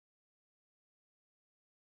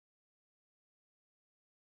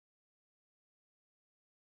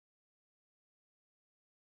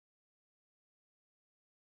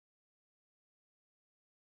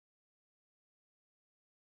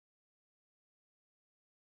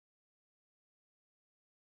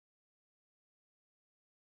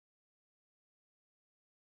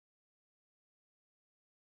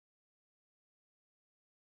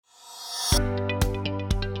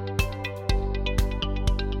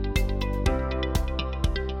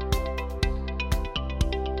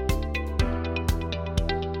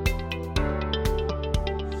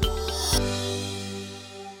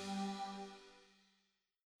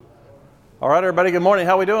All right, everybody, good morning.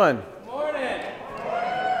 How we doing? Good morning.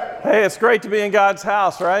 Hey, it's great to be in God's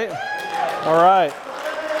house, right? All right.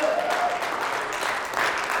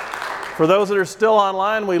 For those that are still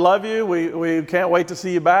online, we love you. We can't wait to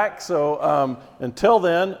see you back. So until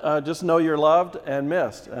then, just know you're loved and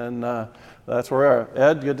missed. And that's where we are.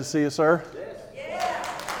 Ed, good to see you, sir. Yes.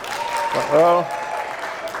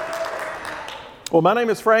 Well, my name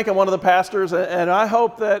is Frank. I'm one of the pastors. And I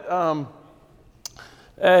hope that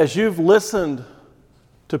as you've listened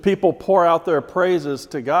to people pour out their praises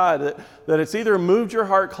to God, that it's either moved your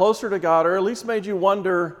heart closer to God or at least made you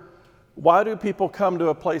wonder, why do people come to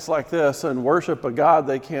a place like this and worship a God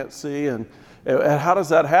they can't see? And how does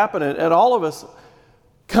that happen? And all of us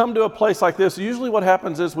come to a place like this. Usually what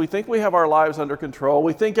happens is we think we have our lives under control.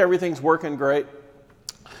 We think everything's working great.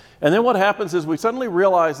 And then what happens is we suddenly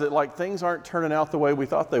realize that things aren't turning out the way we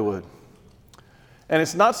thought they would. And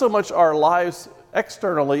it's not so much our lives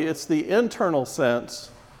externally, it's the internal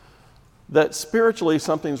sense that spiritually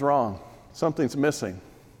something's wrong, something's missing.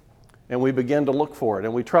 And we begin to look for it,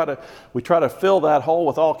 and we try to fill that hole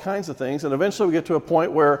with all kinds of things, and eventually we get to a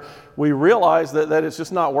point where we realize that it's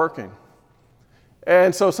just not working.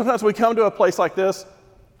 And so sometimes we come to a place like this,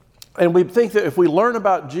 and we think that if we learn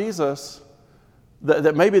about Jesus,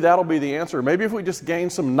 that maybe that'll be the answer. Maybe if we just gain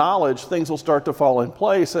some knowledge, things will start to fall in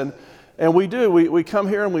place. And we do. We come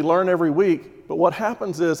here and we learn every week. But what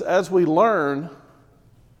happens is, as we learn,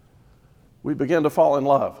 we begin to fall in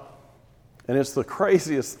love. And it's the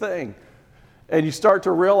craziest thing. And you start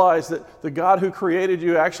to realize that the God who created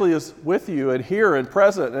you actually is with you and here and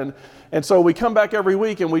present. And so we come back every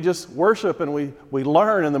week and we just worship and we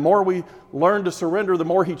learn. And the more we learn to surrender, the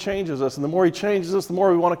more He changes us. And the more He changes us, the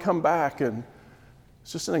more we want to come back. And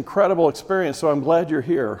it's just an incredible experience. So I'm glad you're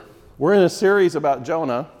here. We're in a series about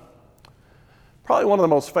Jonah. Probably one of the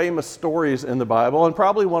most famous stories in the Bible, and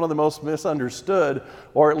probably one of the most misunderstood,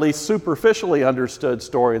 or at least superficially understood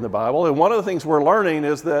story in the Bible. And one of the things we're learning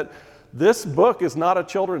is that this book is not a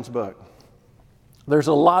children's book. There's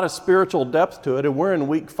a lot of spiritual depth to it, and we're in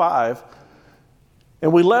week 5.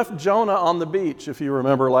 And we left Jonah on the beach, if you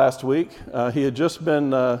remember last week. He had just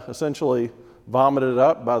been essentially vomited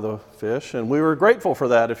up by the fish, and we were grateful for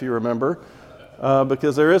that, if you remember.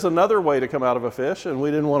 Because there is another way to come out of a fish, and we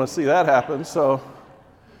didn't want to see that happen. So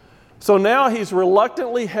now he's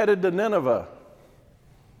reluctantly headed to Nineveh.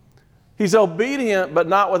 He's obedient, but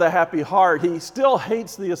not with a happy heart. He still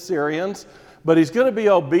hates the Assyrians, but he's going to be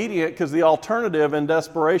obedient because the alternative in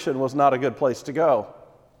desperation was not a good place to go.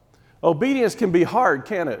 Obedience can be hard,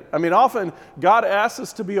 can't it? I mean, often God asks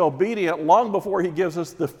us to be obedient long before He gives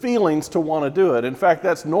us the feelings to want to do it. In fact,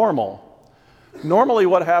 that's normal. Normally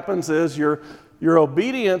what happens is your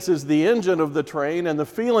obedience is the engine of the train, and the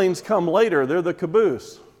feelings come later. They're the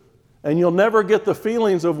caboose. And you'll never get the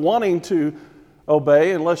feelings of wanting to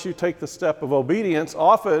obey unless you take the step of obedience,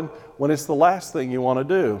 often when it's the last thing you want to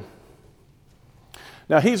do.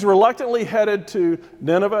 Now, he's reluctantly headed to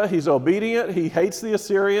Nineveh. He's obedient. He hates the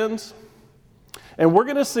Assyrians. And we're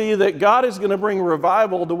going to see that God is going to bring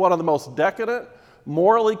revival to one of the most decadent,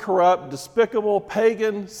 morally corrupt, despicable,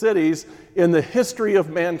 pagan cities in the history of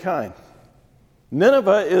mankind.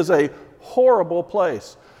 Nineveh is a horrible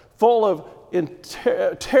place, full of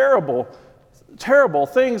terrible, terrible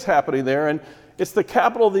things happening there. And it's the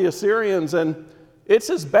capital of the Assyrians, and it's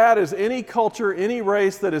as bad as any culture, any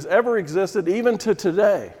race that has ever existed, even to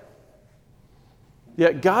today.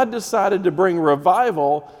 Yet God decided to bring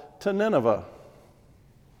revival to Nineveh.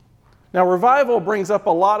 Now, revival brings up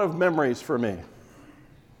a lot of memories for me.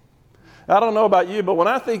 I don't know about you, but when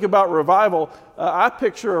I think about revival, I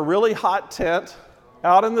picture a really hot tent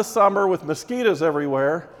out in the summer with mosquitoes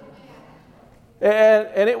everywhere.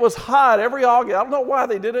 And it was hot every August. I don't know why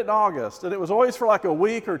they did it in August. And it was always for like a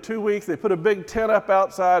week or 2 weeks. They put a big tent up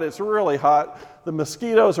outside. It's really hot. The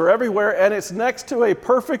mosquitoes are everywhere. And it's next to a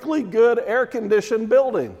perfectly good air-conditioned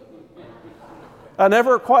building. I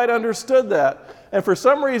never quite understood that. And for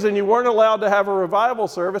some reason, you weren't allowed to have a revival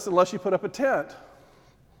service unless you put up a tent.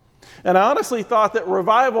 And I honestly thought that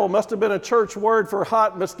revival must have been a church word for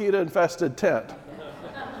hot, mosquito-infested tent.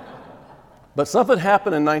 But something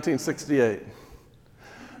happened in 1968.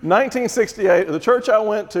 1968, the church I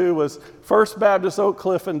went to was First Baptist Oak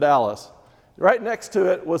Cliff in Dallas. Right next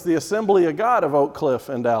to it was the Assembly of God of Oak Cliff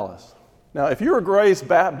in Dallas. Now, if you were raised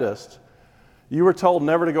Baptist, you were told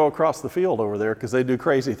never to go across the field over there because they do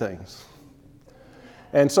crazy things.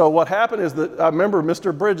 And so what happened is that I remember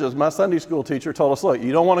Mr. Bridges, my Sunday school teacher, told us, look,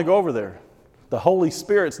 you don't want to go over there. The Holy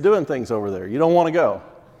Spirit's doing things over there. You don't want to go.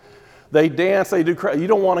 They dance, they do, you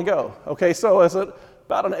don't want to go. Okay, so as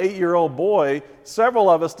about an 8-year-old boy, several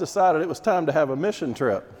of us decided it was time to have a mission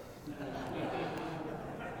trip.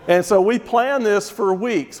 And so we planned this for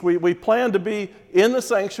weeks. We planned to be in the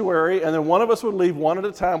sanctuary, and then one of us would leave one at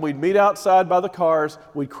a time. We'd meet outside by the cars.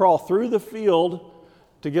 We'd crawl through the field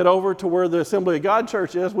to get over to where the Assembly of God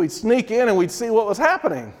church is. We'd sneak in and we'd see what was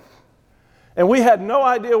happening. And we had no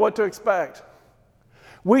idea what to expect.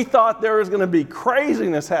 We thought there was going to be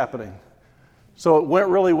craziness happening. So it went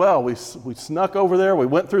really well. We snuck over there. We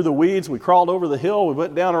went through the weeds. We crawled over the hill. We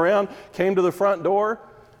went down around, came to the front door,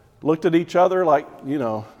 looked at each other like,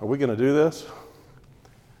 are we going to do this?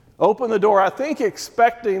 Opened the door, I think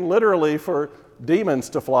expecting literally for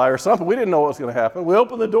demons to fly or something. We didn't know what was going to happen. We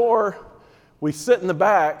opened the door. We sit in the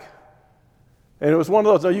back. And it was one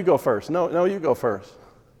of those, no, you go first. No, you go first.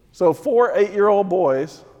 So 4 8-year-old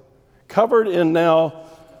boys covered in now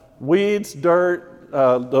weeds, dirt,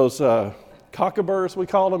 those cockaburs, we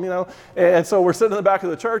called them, And so we're sitting in the back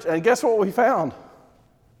of the church, and guess what we found?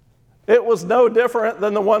 It was no different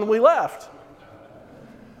than the one we left.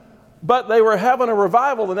 But they were having a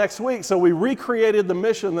revival the next week, so we recreated the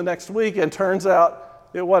mission the next week, and turns out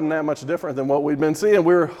it wasn't that much different than what we'd been seeing.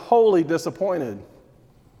 We were wholly disappointed.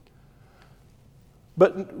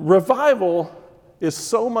 But revival is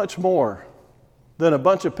so much more than a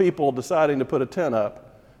bunch of people deciding to put a tent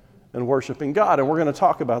up and worshiping God, and we're going to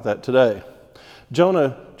talk about that today.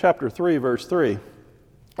 Jonah chapter 3, verse 3.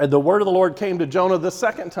 And the word of the Lord came to Jonah the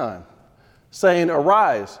second time, saying,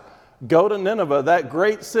 Arise, go to Nineveh, that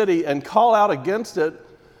great city, and call out against it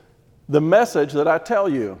the message that I tell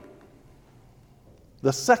you.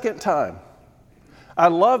 The second time. I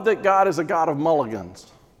love that God is a God of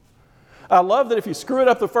mulligans. I love that if you screw it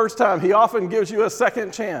up the first time, he often gives you a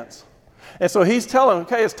second chance. And so he's telling,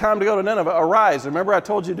 okay, it's time to go to Nineveh. Arise. Remember I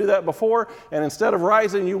told you to do that before? And instead of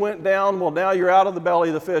rising, you went down. Well, now you're out of the belly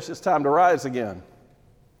of the fish. It's time to rise again.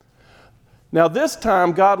 Now this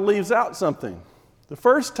time, God leaves out something. The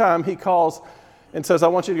first time he calls and says, I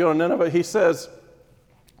want you to go to Nineveh, he says,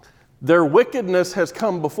 their wickedness has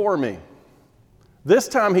come before me. This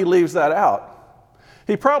time he leaves that out.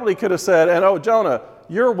 He probably could have said, and oh, Jonah,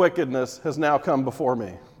 your wickedness has now come before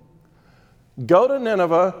me. Go to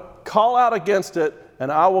Nineveh, call out against it,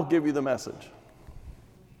 and I will give you the message.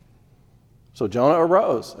 So Jonah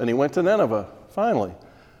arose, and he went to Nineveh, finally,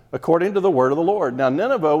 according to the word of the Lord. Now,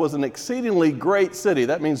 Nineveh was an exceedingly great city.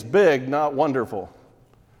 That means big, not wonderful.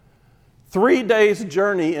 3 days'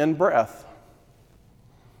 journey in breadth.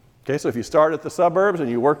 Okay, so if you start at the suburbs and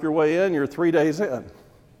you work your way in, you're 3 days in.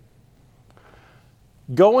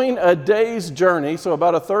 Going a day's journey, so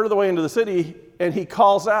about a third of the way into the city, and he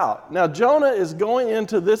calls out. Now, Jonah is going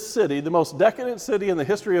into this city, the most decadent city in the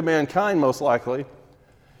history of mankind, most likely.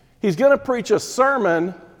 He's going to preach a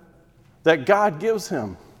sermon that God gives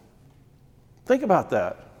him. Think about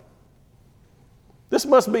that. This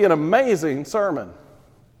must be an amazing sermon.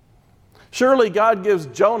 Surely God gives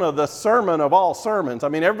Jonah the sermon of all sermons. I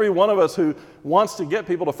mean, every one of us who wants to get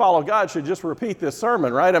people to follow God should just repeat this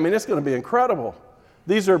sermon, right? I mean, it's going to be incredible.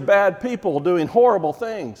 These are bad people doing horrible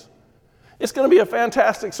things. It's going to be a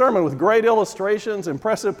fantastic sermon with great illustrations,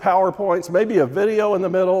 impressive PowerPoints, maybe a video in the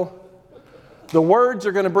middle. The words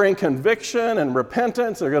are going to bring conviction and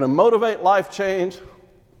repentance. They're going to motivate life change.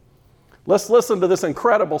 Let's listen to this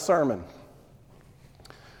incredible sermon.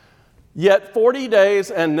 Yet 40 days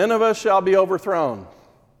and Nineveh shall be overthrown.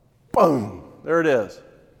 Boom, there it is.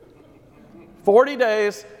 40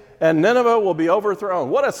 days and Nineveh will be overthrown.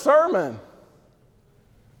 What a sermon.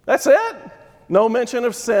 That's it. No mention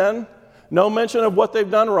of sin. No mention of what they've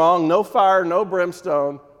done wrong. No fire, no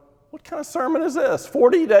brimstone. What kind of sermon is this?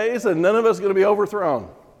 40 days and Nineveh's going to be overthrown.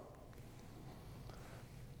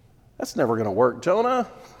 That's never going to work, Jonah.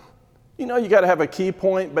 You know you got to have a key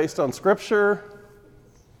point based on Scripture.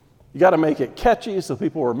 You got to make it catchy so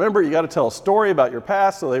people remember. You got to tell a story about your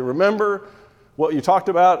past so they remember what you talked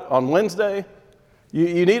about on Wednesday.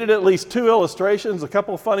 You needed at least 2 illustrations, a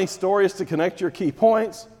couple of funny stories to connect your key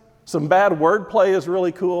points. Some bad wordplay is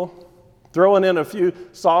really cool. Throwing in a few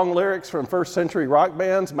song lyrics from first century rock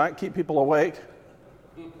bands might keep people awake.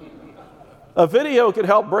 A video could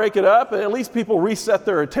help break it up, and at least people reset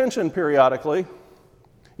their attention periodically.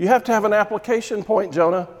 You have to have an application point,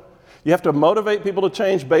 Jonah. You have to motivate people to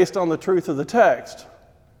change based on the truth of the text.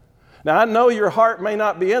 Now, I know your heart may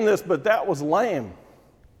not be in this, but that was lame.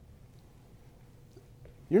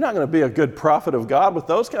 You're not going to be a good prophet of God with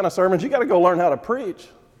those kind of sermons. You got to go learn how to preach.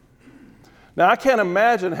 Now, I can't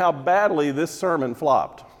imagine how badly this sermon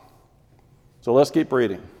flopped. So let's keep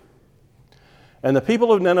reading. And the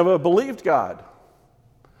people of Nineveh believed God.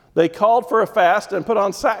 They called for a fast and put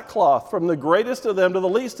on sackcloth, from the greatest of them to the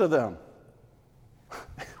least of them.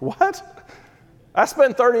 What? I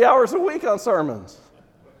spend 30 hours a week on sermons.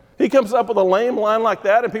 He comes up with a lame line like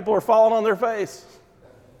that and people are falling on their face.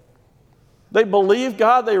 They believed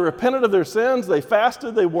God, they repented of their sins, they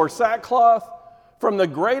fasted, they wore sackcloth, from the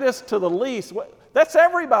greatest to the least. That's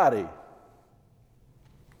everybody.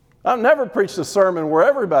 I've never preached a sermon where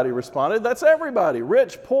everybody responded. That's everybody.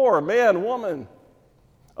 Rich, poor, man, woman,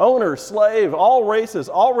 owner, slave, all races,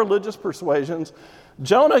 all religious persuasions.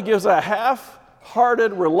 Jonah gives a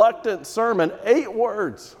half-hearted, reluctant sermon, 8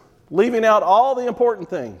 words, leaving out all the important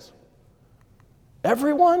things.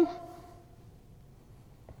 Everyone?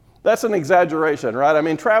 That's an exaggeration, right? I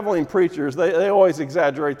mean, traveling preachers, they always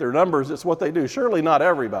exaggerate their numbers. It's what they do. Surely not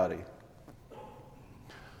everybody.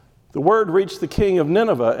 The word reached the king of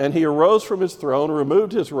Nineveh, and he arose from his throne,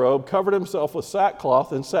 removed his robe, covered himself with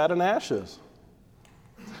sackcloth, and sat in ashes.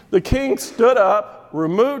 The king stood up,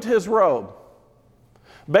 removed his robe,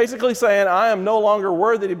 basically saying, I am no longer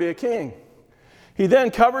worthy to be a king. He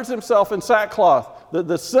then covers himself in sackcloth,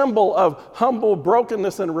 the symbol of humble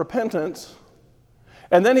brokenness and repentance.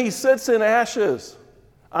 And then he sits in ashes.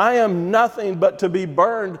 I am nothing but to be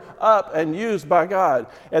burned up and used by God.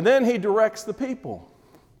 And then he directs the people.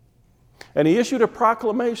 And he issued a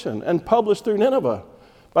proclamation and published through Nineveh,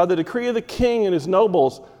 by the decree of the king and his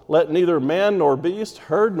nobles, let neither man nor beast,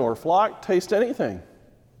 herd nor flock taste anything.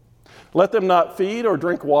 Let them not feed or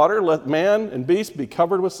drink water. Let man and beast be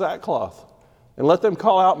covered with sackcloth. And let them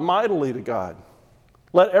call out mightily to God.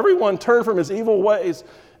 Let everyone turn from his evil ways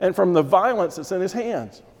and from the violence that's in his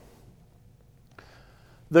hands.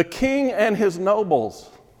 The king and his nobles.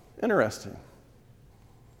 Interesting.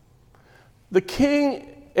 The king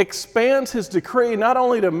expands his decree not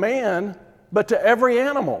only to man, but to every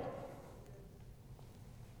animal.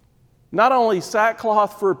 Not only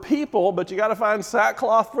sackcloth for people, but you got to find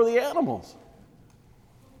sackcloth for the animals.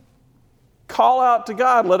 Call out to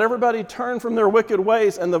God. Let everybody turn from their wicked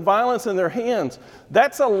ways and the violence in their hands.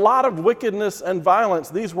 That's a lot of wickedness and violence.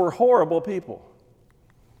 These were horrible people.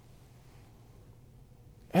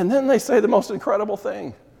 And then they say the most incredible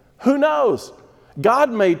thing. Who knows?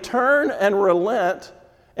 God may turn and relent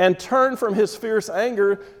and turn from his fierce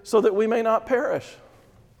anger so that we may not perish.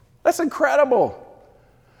 That's incredible.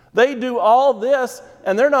 They do all this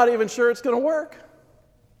and they're not even sure it's going to work.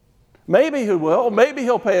 Maybe he will. Maybe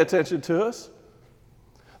he'll pay attention to us.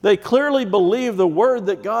 They clearly believe the word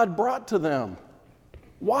that God brought to them.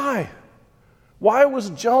 Why? Why was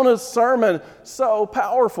Jonah's sermon so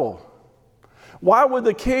powerful? Why would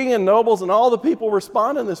the king and nobles and all the people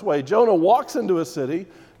respond in this way? Jonah walks into a city,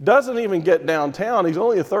 doesn't even get downtown. He's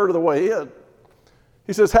only a third of the way in.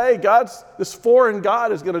 He says, hey, this foreign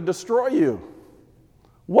God is going to destroy you.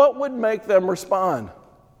 What would make them respond?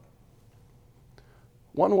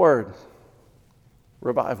 One word: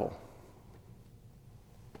 revival.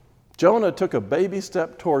 Jonah took a baby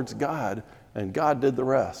step towards God, and God did the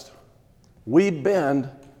rest. We bend,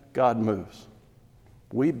 God moves.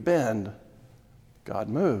 We bend, God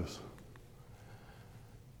moves.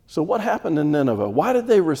 So what happened in Nineveh? Why did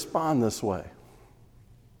they respond this way?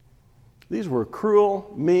 These were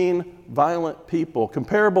cruel, mean, violent people,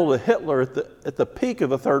 comparable to Hitler at the peak of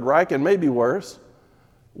the Third Reich, and maybe worse.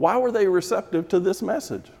 Why were they receptive to this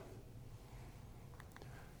message?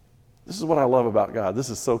 This is what I love about God. This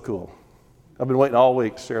is so cool. I've been waiting all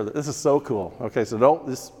week to share this. This is so cool. Okay, so don't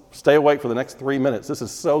just stay awake for the next 3 minutes. This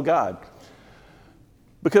is so God.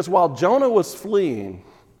 Because while Jonah was fleeing,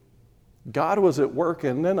 God was at work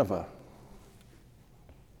in Nineveh.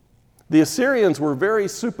 The Assyrians were very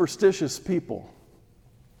superstitious people.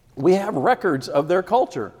 We have records of their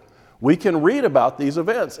culture. We can read about these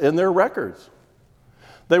events in their records.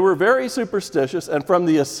 They were very superstitious, and from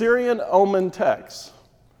the Assyrian omen texts.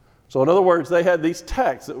 So in other words, they had these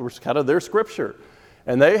texts that were kind of their scripture.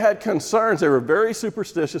 And they had concerns. They were very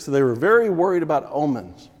superstitious, and they were very worried about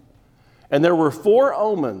omens. And there were 4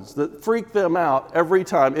 omens that freaked them out every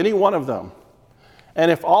time, any one of them. And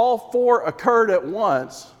if all 4 occurred at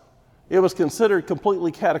once, it was considered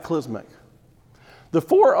completely cataclysmic. The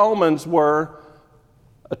 4 omens were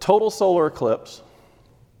a total solar eclipse,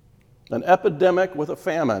 an epidemic with a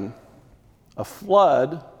famine, a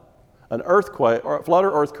flood, an earthquake, or a flood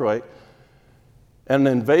or earthquake, and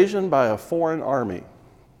an invasion by a foreign army.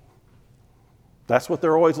 That's what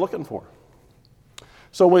they're always looking for.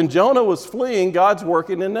 So when Jonah was fleeing, God's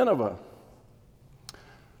working in Nineveh.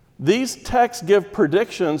 These texts give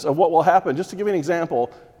predictions of what will happen. Just to give you an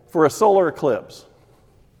example, for a solar eclipse.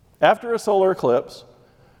 After a solar eclipse,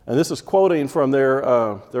 and this is quoting from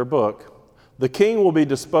their book, the king will be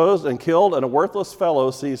disposed and killed, and a worthless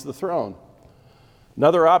fellow seize the throne.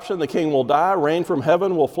 Another option, the king will die, rain from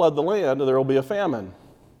heaven will flood the land, and there will be a famine.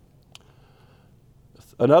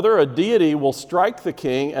 Another, a deity will strike the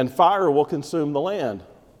king, and fire will consume the land.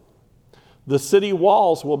 The city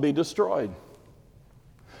walls will be destroyed.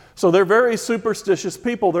 So they're very superstitious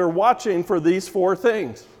people. They're watching for these four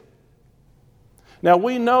things. Now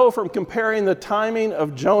we know from comparing the timing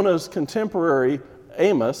of Jonah's contemporary,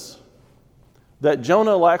 Amos, that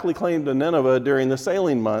Jonah likely came to Nineveh during the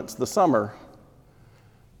sailing months, the summer,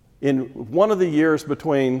 in one of the years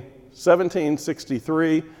between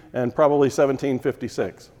 1763 and probably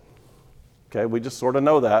 1756. Okay, we just sort of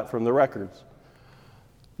know that from the records.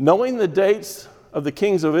 Knowing the dates of the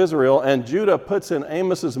kings of Israel, and Judah puts in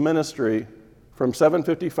Amos's ministry from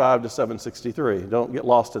 755 to 763. Don't get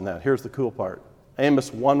lost in that. Here's the cool part. Amos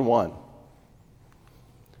 1:1.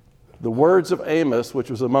 The words of Amos, which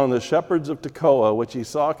was among the shepherds of Tekoa, which he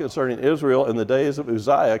saw concerning Israel in the days of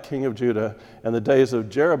Uzziah, king of Judah, and the days of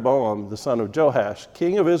Jeroboam, the son of Joash,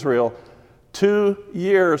 king of Israel, 2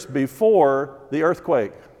 years before the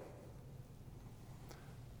earthquake.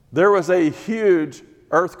 There was a huge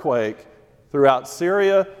earthquake throughout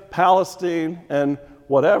Syria, Palestine, and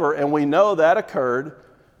whatever, and we know that occurred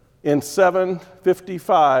in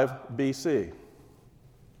 755 BC.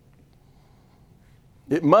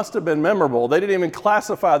 It must have been memorable. They didn't even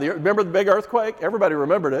classify remember the big earthquake? Everybody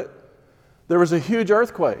remembered it. There was a huge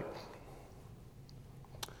earthquake.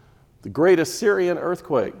 The great Assyrian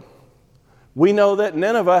earthquake. We know that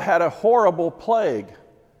Nineveh had a horrible plague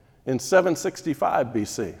in 765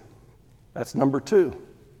 BC. That's number 2.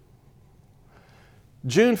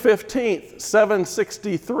 June 15th,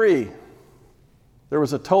 763, there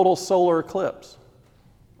was a total solar eclipse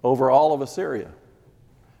over all of Assyria.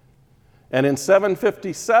 And in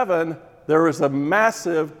 757, there was a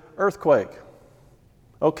massive earthquake.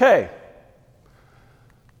 Okay.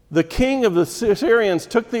 The king of the Assyrians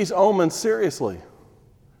took these omens seriously.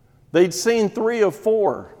 They'd seen 3 of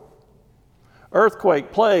 4.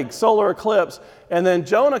 Earthquake, plague, solar eclipse. And then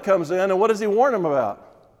Jonah comes in, and what does he warn them about?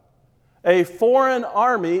 A foreign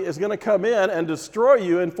army is going to come in and destroy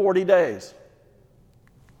you in 40 days.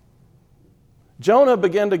 Jonah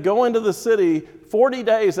began to go into the city, 40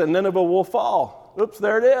 days and Nineveh will fall. Oops,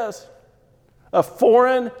 there it is. A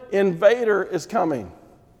foreign invader is coming.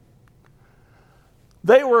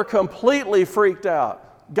 They were completely freaked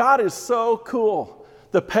out. God is so cool.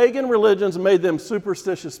 The pagan religions made them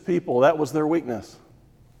superstitious people. That was their weakness.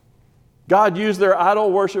 God used their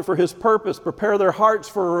idol worship for his purpose, prepare their hearts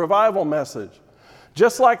for a revival message.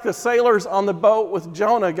 Just like the sailors on the boat with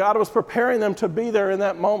Jonah, God was preparing them to be there in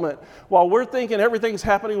that moment. While we're thinking everything's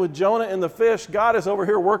happening with Jonah and the fish, God is over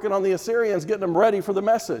here working on the Assyrians, getting them ready for the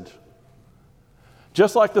message.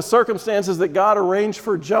 Just like the circumstances that God arranged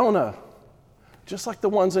for Jonah, just like the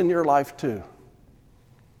ones in your life too.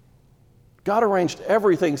 God arranged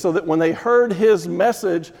everything so that when they heard his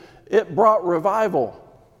message, it brought revival.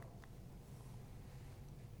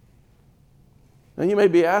 And you may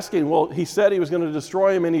be asking, well, he said he was going to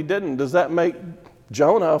destroy him and he didn't. Does that make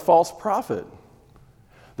Jonah a false prophet?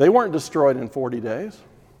 They weren't destroyed in 40 days.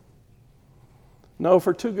 No,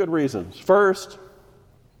 for 2 good reasons. First,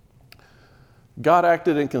 God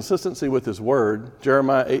acted in consistency with his word,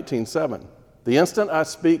 Jeremiah 18:7. The instant I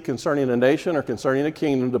speak concerning a nation or concerning a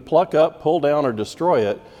kingdom to pluck up, pull down, or destroy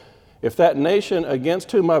it, if that nation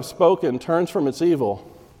against whom I've spoken turns from its evil,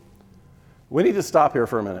 we need to stop here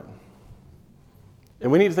for a minute.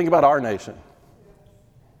 And we need to think about our nation.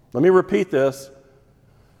 Let me repeat this.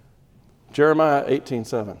 Jeremiah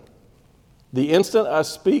 18:7. The instant I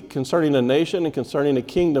speak concerning a nation and concerning a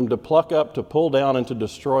kingdom to pluck up, to pull down, and to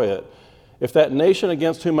destroy it, if that nation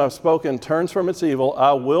against whom I've spoken turns from its evil,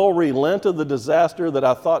 I will relent of the disaster that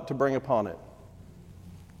I thought to bring upon it.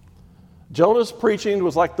 Jonah's preaching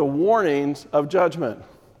was like the warnings of judgment.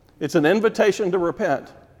 It's an invitation to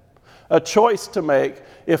repent. A choice to make.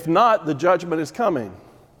 If not, the judgment is coming.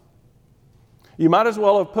 You might as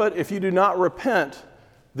well have put, if you do not repent,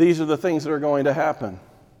 these are the things that are going to happen.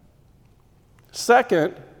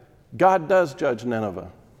 Second, God does judge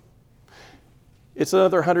Nineveh. It's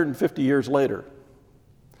another 150 years later.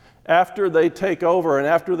 After they take over and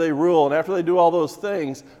after they rule and after they do all those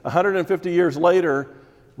things, 150 years later,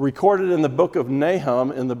 recorded in the book of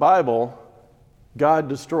Nahum in the Bible, God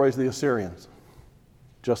destroys the Assyrians.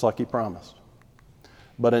 Just like he promised.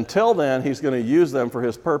 But until then, he's going to use them for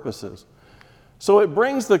his purposes. So it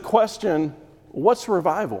brings the question, what's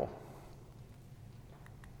revival?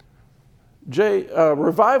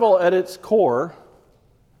 Revival at its core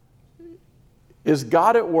is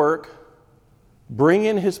God at work,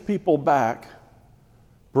 bringing his people back,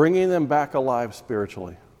 bringing them back alive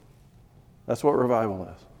spiritually. That's what revival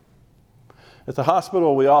is. At the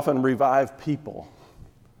hospital, we often revive people.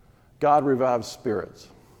 God revives spirits.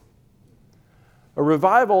 A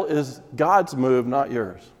revival is God's move, not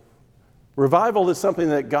yours. Revival is something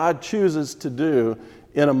that God chooses to do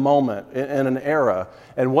in a moment, in an era.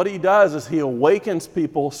 And what he does is he awakens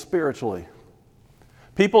people spiritually.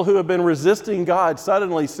 People who have been resisting God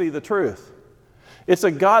suddenly see the truth. It's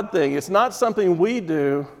a God thing. It's not something we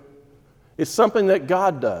do. It's something that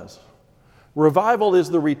God does. Revival is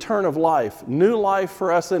the return of life, new life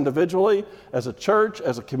for us individually, as a church,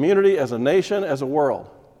 as a community, as a nation, as a world.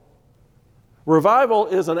 Revival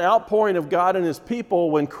is an outpouring of God and his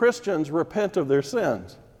people when Christians repent of their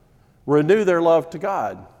sins, renew their love to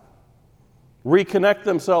God, reconnect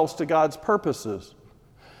themselves to God's purposes,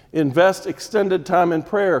 invest extended time in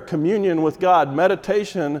prayer, communion with God,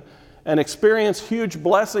 meditation, and experience huge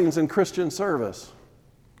blessings in Christian service.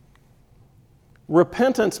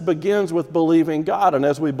 Repentance begins with believing God, and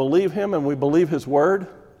as we believe him and we believe his word,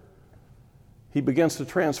 he begins to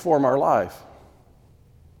transform our life.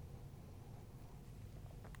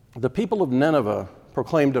 The people of Nineveh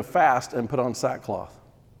proclaimed a fast and put on sackcloth.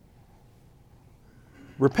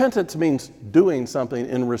 Repentance means doing something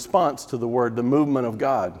in response to the word, the movement of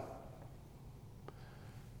God.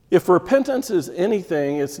 If repentance is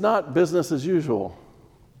anything, it's not business as usual.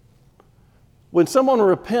 When someone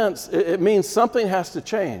repents, it means something has to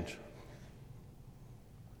change.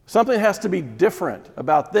 Something has to be different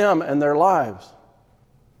about them and their lives.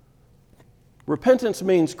 Repentance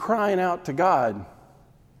means crying out to God,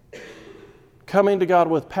 coming to God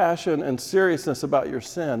with passion and seriousness about your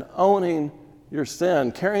sin, owning your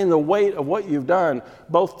sin, carrying the weight of what you've done,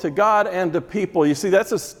 both to God and to people. You see,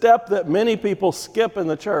 that's a step that many people skip in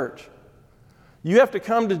the church. You have to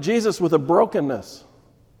come to Jesus with a brokenness.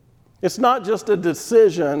 It's not just a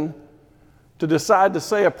decision to decide to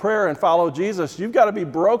say a prayer and follow Jesus. You've got to be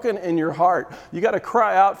broken in your heart. You've got to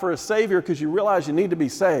cry out for a Savior because you realize you need to be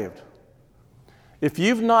saved. If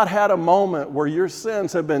you've not had a moment where your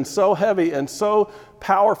sins have been so heavy and so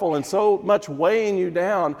powerful and so much weighing you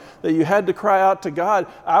down that you had to cry out to God,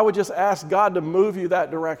 I would just ask God to move you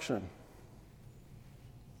that direction.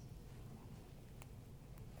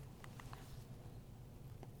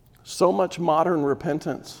 So much modern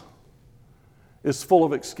repentance is full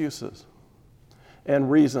of excuses and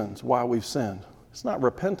reasons why we've sinned. It's not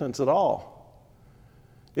repentance at all.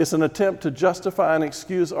 It's an attempt to justify and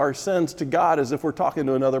excuse our sins to God as if we're talking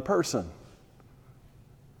to another person.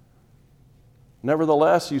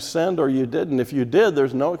 Nevertheless, you sinned or you didn't. If you did,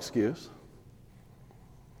 there's no excuse.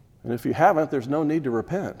 And if you haven't, there's no need to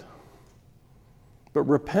repent. But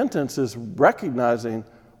repentance is recognizing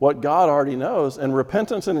what God already knows, and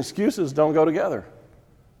repentance and excuses don't go together.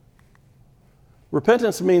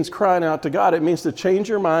 Repentance means crying out to God. It means to change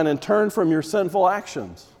your mind and turn from your sinful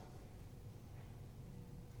actions.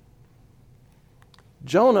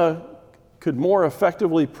 Jonah could more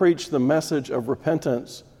effectively preach the message of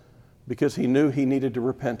repentance because he knew he needed to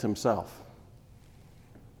repent himself.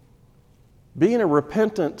 Being a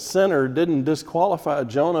repentant sinner didn't disqualify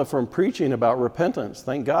Jonah from preaching about repentance,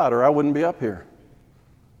 thank God, or I wouldn't be up here.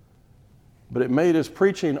 But it made his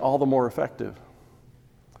preaching all the more effective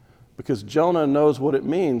because Jonah knows what it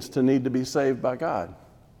means to need to be saved by God,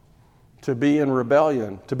 to be in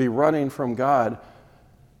rebellion, to be running from God,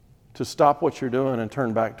 to stop what you're doing and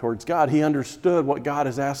turn back towards God. He understood what God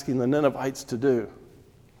is asking the Ninevites to do.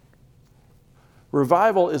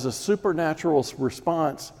 Revival is a supernatural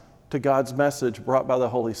response to God's message brought by the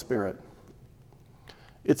Holy Spirit.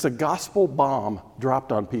 It's a gospel bomb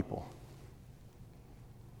dropped on people.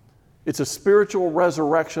 It's a spiritual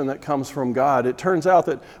resurrection that comes from God. It turns out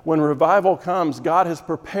that when revival comes, God has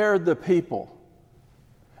prepared the people.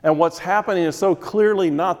 And what's happening is so clearly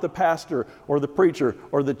not the pastor or the preacher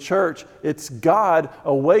or the church. It's God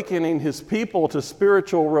awakening his people to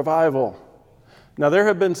spiritual revival. Now, there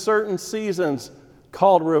have been certain seasons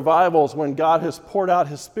called revivals when God has poured out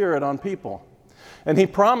his Spirit on people. And he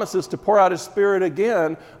promises to pour out his Spirit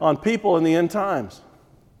again on people in the end times.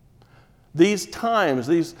 These times,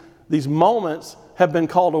 these moments have been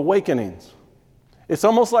called awakenings. It's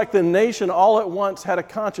almost like the nation all at once had a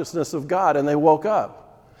consciousness of God and they woke up.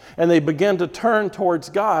 And they began to turn towards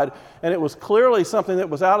God, and it was clearly something that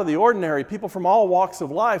was out of the ordinary. People from all walks of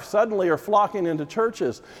life suddenly are flocking into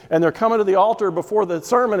churches, and they're coming to the altar before the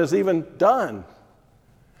sermon is even done.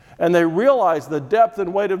 And they realize the depth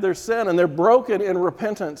and weight of their sin, and they're broken in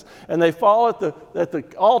repentance. And they fall at the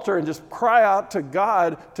altar and just cry out to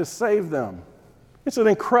God to save them. It's an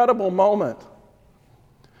incredible moment.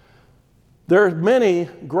 There are many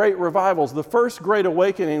great revivals. The first Great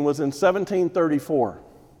Awakening was in 1734.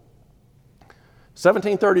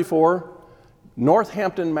 1734,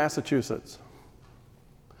 Northampton, Massachusetts.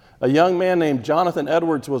 A young man named Jonathan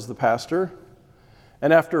Edwards was the pastor.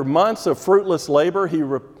 And after months of fruitless labor, he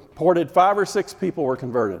reported 5 or 6 people were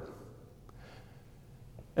converted.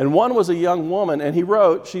 And one was a young woman, and he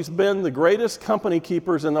wrote, she's been the greatest company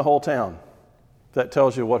keepers in the whole town. That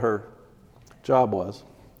tells you what her job was.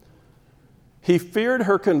 He feared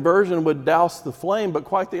her conversion would douse the flame, but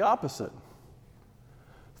quite the opposite.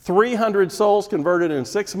 300 souls converted in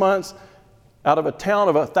 6 months out of a town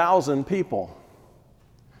of 1,000 people.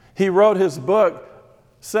 He wrote his book,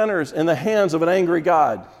 Sinners in the Hands of an Angry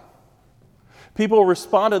God. People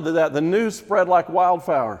responded to that. The news spread like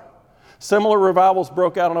wildfire. Similar revivals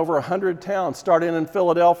broke out in over 100 towns, starting in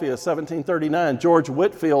Philadelphia, 1739. George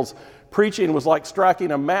Whitefield's preaching was like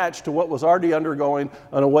striking a match to what was already undergoing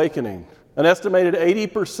an awakening. An estimated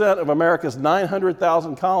 80% of America's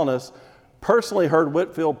 900,000 colonists personally heard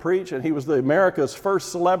Whitefield preach, and he was America's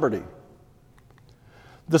first celebrity.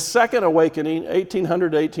 The Second Awakening,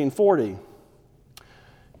 1800 to 1840.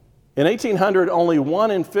 In 1800, only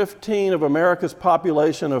 1 in 15 of America's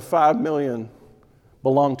population of 5 million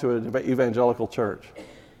belonged to an evangelical church.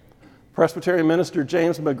 Presbyterian minister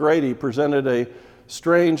James McGrady presented a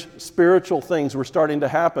strange spiritual things were starting to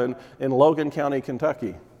happen in Logan County,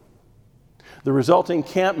 Kentucky. The resulting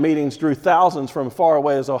camp meetings drew thousands from far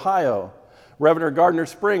away as Ohio. Reverend Gardner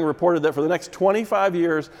Spring reported that for the next 25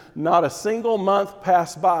 years, not a single month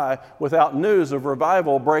passed by without news of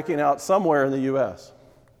revival breaking out somewhere in the U.S.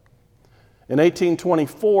 In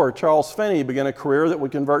 1824, Charles Finney began a career that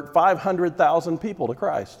would convert 500,000 people to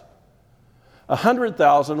Christ.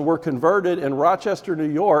 100,000 were converted in Rochester, New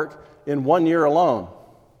York in 1 year alone,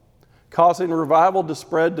 causing revival to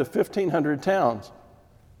spread to 1,500 towns.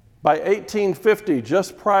 By 1850,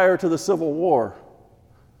 just prior to the Civil War,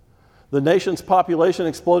 the nation's population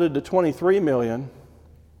exploded to 23 million,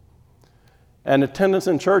 and attendance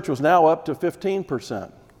in church was now up to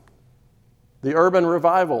 15%. The urban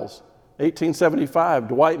revivals, 1875,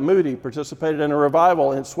 Dwight Moody participated in a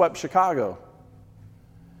revival and swept Chicago.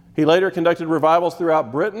 He later conducted revivals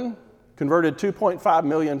throughout Britain, converted 2.5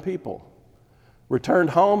 million people. Returned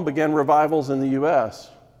home, began revivals in the U.S.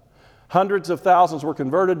 Hundreds of thousands were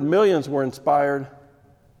converted, millions were inspired.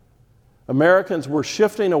 Americans were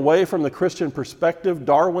shifting away from the Christian perspective.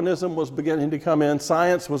 Darwinism was beginning to come in,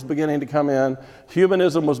 science was beginning to come in,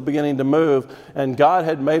 humanism was beginning to move, and God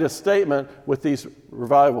had made a statement with these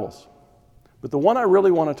revivals. But the one I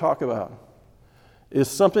really want to talk about is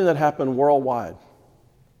something that happened worldwide.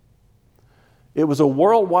 It was a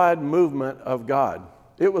worldwide movement of God.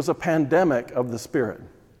 It was a pandemic of the Spirit.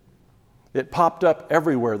 It popped up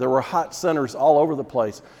everywhere. There were hot centers all over the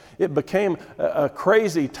place. It became a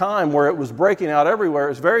crazy time where it was breaking out everywhere. It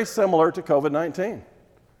was very similar to COVID-19.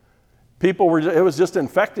 It was just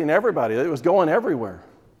infecting everybody. It was going everywhere.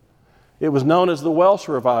 It was known as the Welsh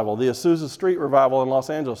Revival, the Azusa Street Revival in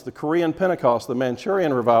Los Angeles, the Korean Pentecost, the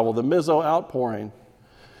Manchurian Revival, the Mizo Outpouring.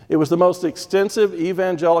 It was the most extensive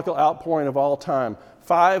evangelical outpouring of all time.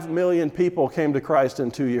 5 million people came to Christ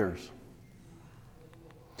in 2 years.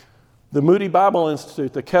 The Moody Bible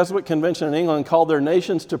Institute, the Keswick Convention in England, called their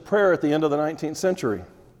nations to prayer at the end of the 19th century.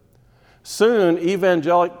 Soon,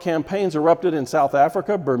 evangelic campaigns erupted in South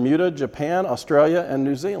Africa, Bermuda, Japan, Australia, and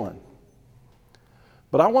New Zealand.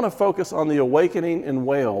 But I want to focus on the awakening in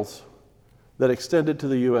Wales that extended to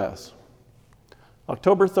the U.S.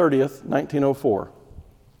 October 30th, 1904,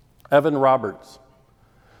 Evan Roberts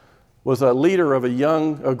was a leader of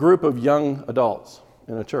a group of young adults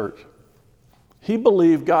in a church. He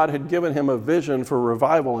believed God had given him a vision for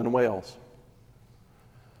revival in Wales.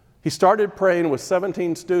 He started praying with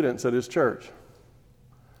 17 students at his church.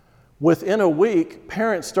 Within a week,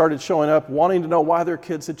 parents started showing up wanting to know why their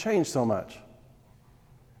kids had changed so much.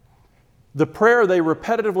 The prayer they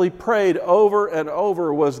repetitively prayed over and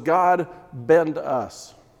over was, God, bend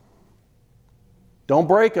us. Don't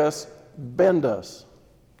break us, bend us.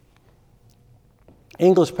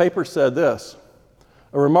 English paper said this: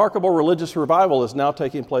 a remarkable religious revival is now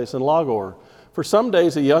taking place in Logor. For some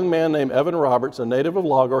days, a young man named Evan Roberts, a native of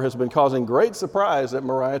Logor, has been causing great surprise at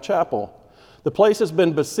Moriah Chapel. The place has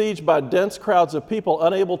been besieged by dense crowds of people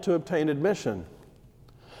unable to obtain admission.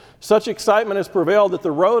 Such excitement has prevailed that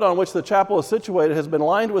the road on which the chapel is situated has been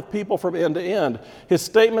lined with people from end to end. His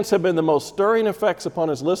statements have been the most stirring effects upon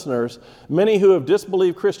his listeners. Many who have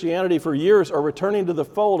disbelieved Christianity for years are returning to the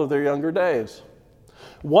fold of their younger days.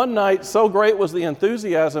 One night, so great was the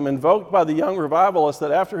enthusiasm invoked by the young revivalist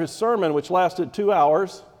that after his sermon, which lasted 2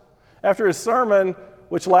 hours,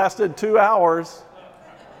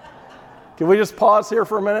 can we just pause here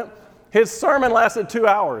for a minute? His sermon lasted 2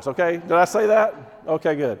 hours, okay? Did I say that?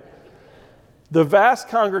 Okay, good. The vast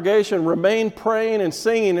congregation remained praying and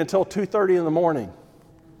singing until 2:30 in the morning.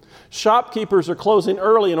 Shopkeepers are closing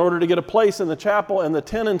early in order to get a place in the chapel, and the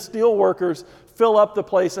tin and steel workers fill up the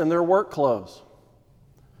place in their work clothes.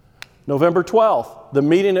 November 12th, the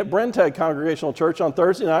meeting at Brentag Congregational Church on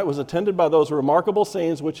Thursday night was attended by those remarkable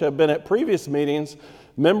scenes which have been at previous meetings,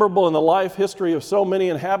 memorable in the life history of so many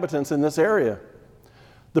inhabitants in this area.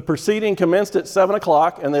 The proceeding commenced at 7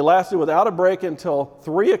 o'clock, and they lasted without a break until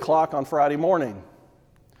 3 o'clock on Friday morning.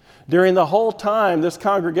 During the whole time, this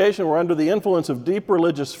congregation were under the influence of deep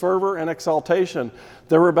religious fervor and exaltation.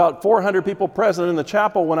 There were about 400 people present in the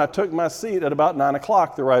chapel when I took my seat at about 9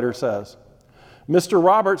 o'clock, the writer says. Mr.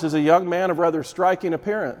 Roberts is a young man of rather striking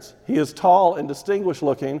appearance. He is tall and distinguished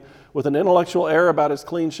looking, with an intellectual air about his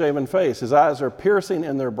clean-shaven face. His eyes are piercing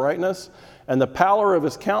in their brightness, and the pallor of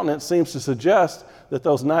his countenance seems to suggest that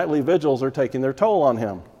those nightly vigils are taking their toll on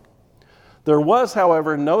him. There was,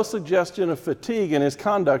 however, no suggestion of fatigue in his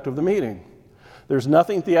conduct of the meeting. There's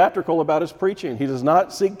nothing theatrical about his preaching. He does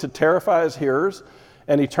not seek to terrify his hearers,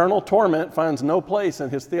 and eternal torment finds no place in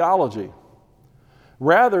his theology.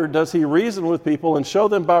 Rather, does he reason with people and show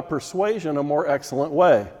them by persuasion a more excellent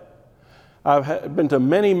way. I've been to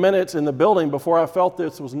many minutes in the building before I felt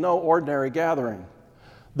this was no ordinary gathering.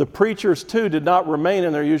 The preachers, too, did not remain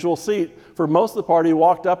in their usual seat. For most of the party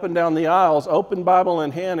walked up and down the aisles, open Bible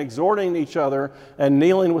in hand, exhorting each other and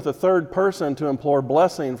kneeling with a third person to implore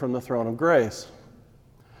blessing from the throne of grace.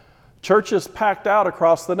 Churches packed out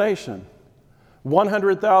across the nation.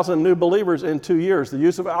 100,000 new believers in 2 years. The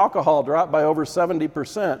use of alcohol dropped by over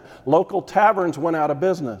 70%. Local taverns went out of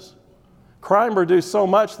business. Crime reduced so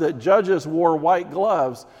much that judges wore white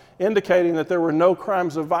gloves, indicating that there were no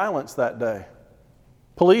crimes of violence that day.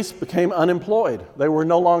 Police became unemployed. They were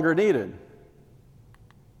no longer needed.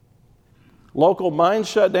 Local mines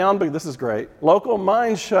shut down, but this is great. Local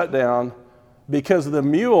mines shut down because the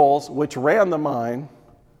mules, which ran the mine,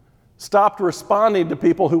 stopped responding to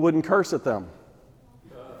people who wouldn't curse at them.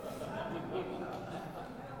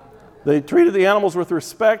 They treated the animals with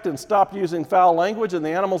respect and stopped using foul language, and the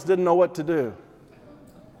animals didn't know what to do.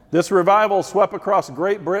 This revival swept across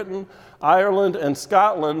Great Britain, Ireland, and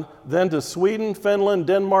Scotland, then to Sweden, Finland,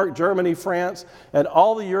 Denmark, Germany, France, and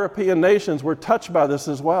all the European nations were touched by this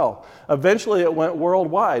as well. Eventually it went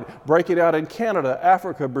worldwide, breaking out in Canada,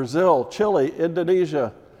 Africa, Brazil, Chile,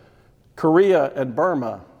 Indonesia, Korea, and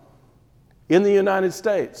Burma. In the United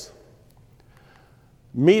States,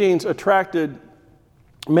 meetings attracted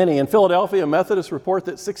many. In Philadelphia, Methodists report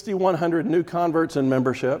that 6,100 new converts in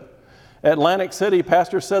membership. Atlantic City,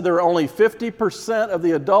 pastors said there were only 50% of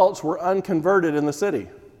the adults were unconverted in the city.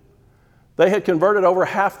 They had converted over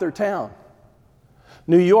half their town.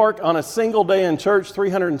 New York, on a single day in church,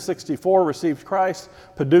 364 received Christ.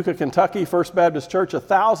 Paducah, Kentucky, First Baptist Church,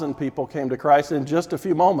 1,000 people came to Christ in just a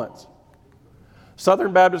few moments.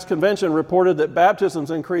 Southern Baptist Convention reported that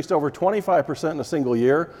baptisms increased over 25% in a single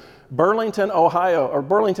year. Burlington,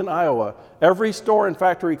 Iowa, every store and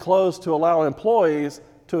factory closed to allow employees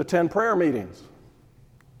to attend prayer meetings.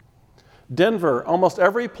 Denver, almost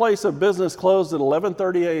every place of business closed at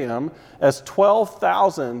 11:30 a.m. as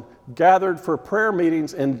 12,000 gathered for prayer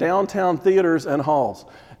meetings in downtown theaters and halls.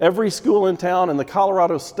 Every school in town and the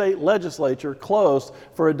Colorado State Legislature closed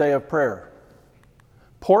for a day of prayer.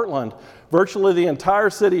 Portland, virtually the entire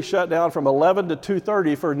city shut down from 11 to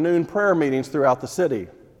 2:30 for noon prayer meetings throughout the city.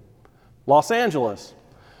 Los Angeles,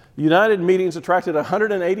 United Meetings attracted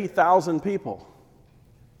 180,000 people.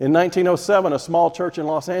 In 1907, a small church in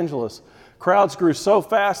Los Angeles, crowds grew so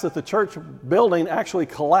fast that the church building actually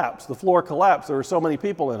collapsed. The floor collapsed. There were so many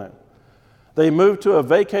people in it. They moved to a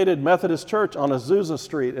vacated Methodist church on Azusa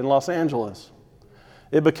Street in Los Angeles.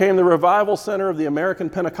 It became the revival center of the American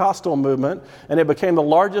Pentecostal movement, and it became the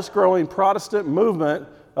largest growing Protestant movement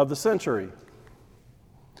of the century.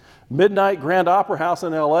 Midnight Grand Opera House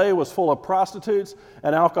in LA was full of prostitutes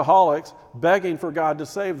and alcoholics begging for God to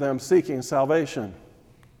save them, seeking salvation.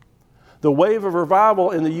 The wave of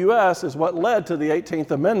revival in the U.S. is what led to the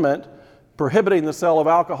 18th Amendment prohibiting the sale of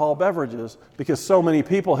alcohol beverages because so many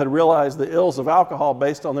people had realized the ills of alcohol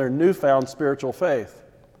based on their newfound spiritual faith.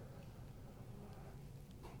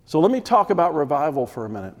 So let me talk about revival for a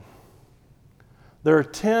minute. There are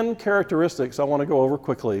 10 characteristics I want to go over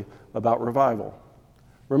quickly about revival.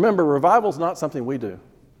 Remember, revival is not something we do.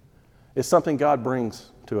 It's something God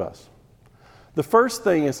brings to us. The first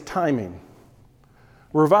thing is timing.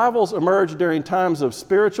 Revivals emerge during times of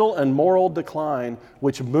spiritual and moral decline,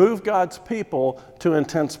 which move God's people to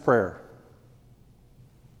intense prayer.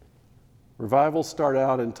 Revivals start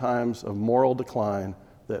out in times of moral decline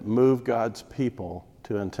that move God's people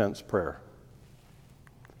to intense prayer.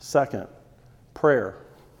 Second, prayer.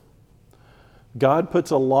 God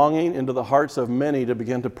puts a longing into the hearts of many to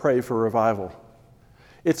begin to pray for revival.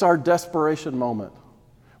 It's our desperation moment.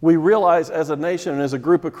 We realize as a nation and as a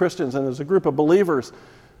group of Christians and as a group of believers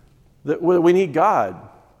that we need God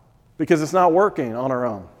because it's not working on our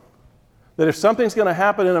own. That if something's going to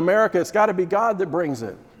happen in America, it's got to be God that brings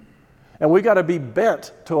it. And we've got to be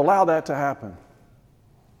bent to allow that to happen.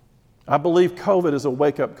 I believe COVID is a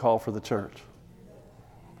wake-up call for the church.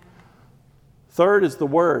 Third is the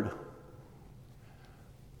Word.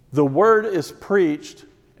 The Word is preached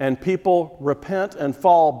and people repent and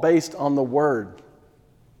fall based on the Word.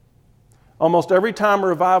 Almost every time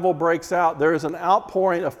revival breaks out, there is an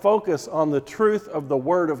outpouring, a focus on the truth of the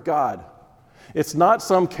Word of God. It's not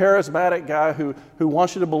some charismatic guy who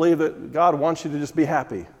wants you to believe that God wants you to just be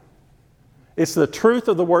happy. It's the truth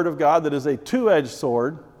of the Word of God that is a two-edged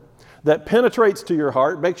sword that penetrates to your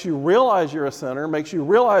heart, makes you realize you're a sinner, makes you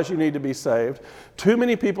realize you need to be saved. Too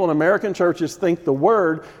many people in American churches think the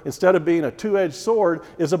Word, instead of being a two-edged sword,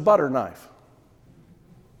 is a butter knife.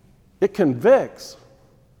 It convicts.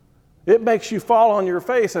 It makes you fall on your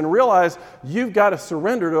face and realize you've got to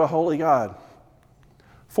surrender to a holy God.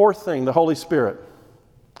 Fourth thing, the Holy Spirit.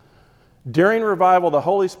 During revival, the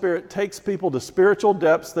Holy Spirit takes people to spiritual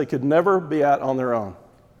depths they could never be at on their own.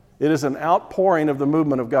 It is an outpouring of the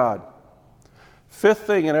movement of God. Fifth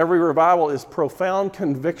thing in every revival is profound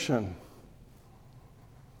conviction.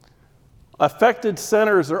 Affected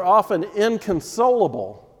sinners are often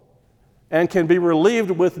inconsolable and can be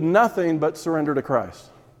relieved with nothing but surrender to Christ.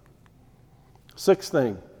 Sixth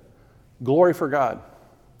thing, glory for God.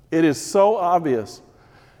 It is so obvious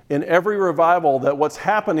in every revival that what's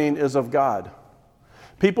happening is of God.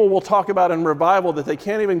 People will talk about in revival that they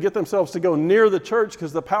can't even get themselves to go near the church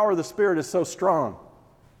because the power of the Spirit is so strong.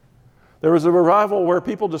 There was a revival where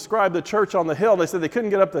people described the church on the hill. They said they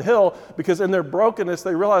couldn't get up the hill because in their brokenness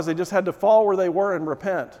they realized they just had to fall where they were and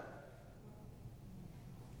repent.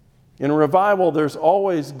 In revival, there's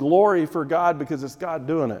always glory for God because it's God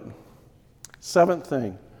doing it. Seventh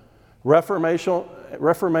thing, reformation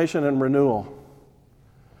and renewal.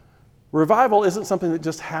 Revival isn't something that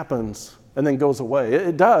just happens and then goes away.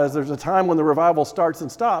 It does. There's a time when the revival starts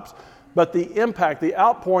and stops, but the impact, the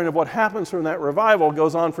outpouring of what happens from that revival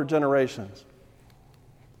goes on for generations.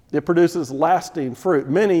 It produces lasting fruit.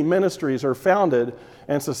 Many ministries are founded,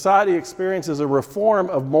 and society experiences a reform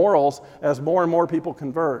of morals as more and more people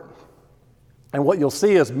convert. And what you'll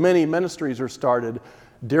see is many ministries are started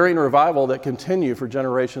during revival that continue for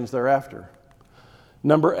generations thereafter.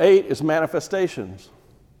 Number 8 is manifestations.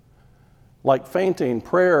 Like fainting,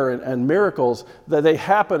 prayer, and miracles, that they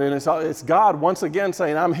happen, and it's God once again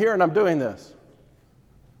saying, I'm here and I'm doing this.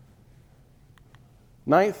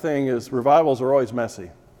 Ninth thing is revivals are always messy.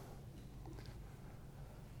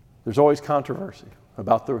 There's always controversy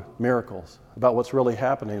about the miracles, about what's really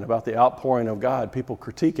happening, about the outpouring of God. People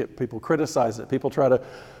critique it, people criticize it, people try to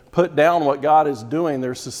put down what God is doing.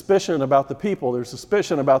 There's suspicion about the people. There's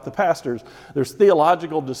suspicion about the pastors. There's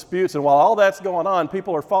theological disputes. And while all that's going on,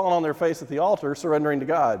 people are falling on their face at the altar, surrendering to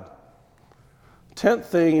God. 10th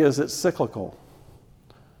thing is it's cyclical.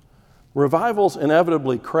 Revivals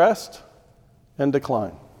inevitably crest and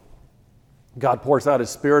decline. God pours out His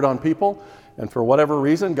Spirit on people, and for whatever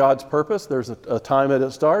reason, God's purpose, there's a time that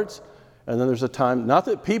it starts, and then there's a time, not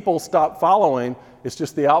that people stop following, it's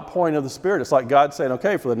just the outpouring of the Spirit. It's like God saying,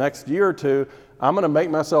 okay, for the next year or two, I'm going to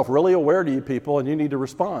make myself really aware to you people, and you need to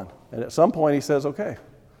respond. And at some point, He says, okay.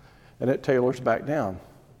 And it tailors back down.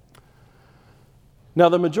 Now,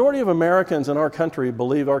 the majority of Americans in our country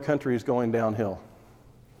believe our country is going downhill.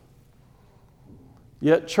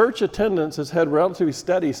 Yet church attendance has had relatively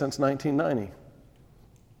steady since 1990.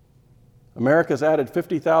 America's added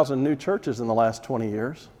 50,000 new churches in the last 20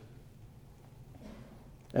 years.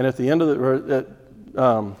 And at the end of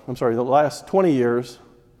the last 20 years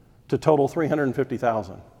to total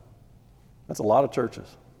 350,000. That's a lot of churches.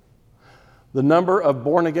 The number of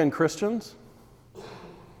born-again Christians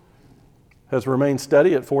has remained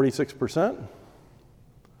steady at 46%.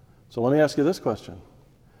 So let me ask you this question.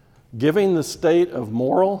 Given the state of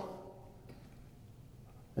moral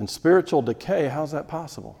and spiritual decay, how's that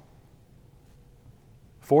possible?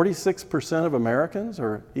 46% of Americans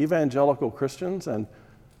are evangelical Christians, and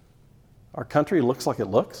our country looks like it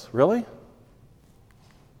looks? Really?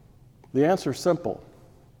 The answer is simple.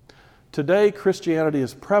 Today, Christianity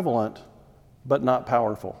is prevalent, but not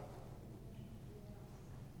powerful.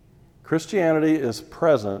 Christianity is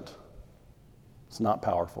present, it's not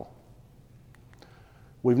powerful.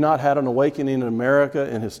 We've not had an awakening in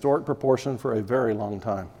America in historic proportion for a very long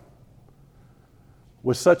time.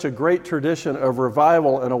 With such a great tradition of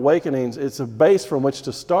revival and awakenings, it's a base from which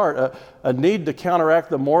to start, a need to counteract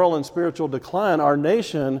the moral and spiritual decline. Our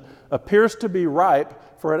nation appears to be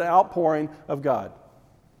ripe for an outpouring of God.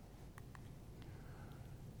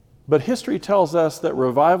 But history tells us that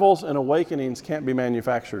revivals and awakenings can't be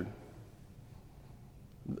manufactured.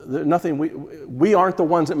 We aren't the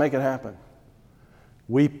ones that make it happen.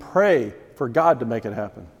 We pray for God to make it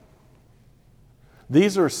happen.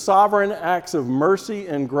 These are sovereign acts of mercy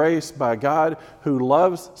and grace by God who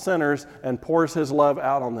loves sinners and pours His love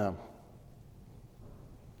out on them.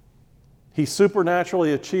 He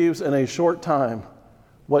supernaturally achieves in a short time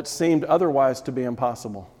what seemed otherwise to be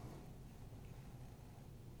impossible.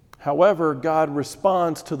 However, God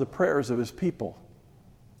responds to the prayers of His people.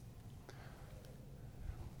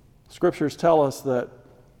 Scriptures tell us that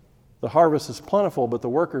the harvest is plentiful, but the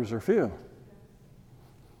workers are few.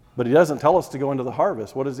 But He doesn't tell us to go into the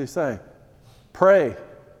harvest. What does He say? Pray.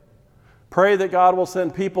 Pray that God will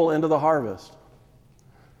send people into the harvest.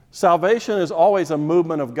 Salvation is always a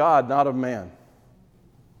movement of God, not of man.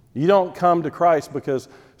 You don't come to Christ because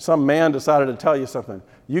some man decided to tell you something.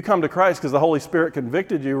 You come to Christ because the Holy Spirit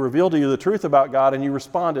convicted you, revealed to you the truth about God, and you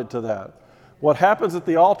responded to that. What happens at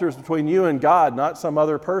the altar is between you and God, not some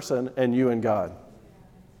other person and you and God.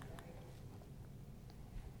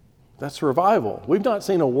 That's revival. We've not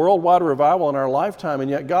seen a worldwide revival in our lifetime, and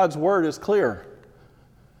yet God's word is clear.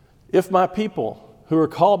 If my people who are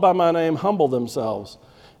called by my name humble themselves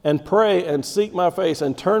and pray and seek my face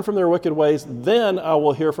and turn from their wicked ways, then I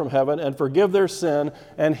will hear from heaven and forgive their sin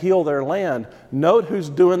and heal their land. Note who's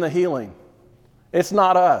doing the healing. It's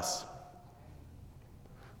not us.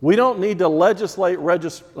 We don't need to legislate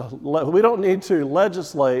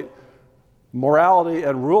morality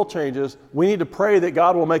and rule changes. We need to pray that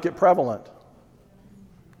God will make it prevalent.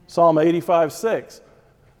 Psalm 85:6.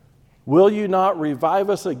 Will you not revive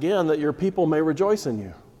us again that your people may rejoice in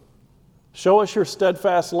you? Show us your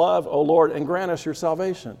steadfast love, O Lord, and grant us your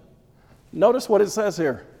salvation. Notice what it says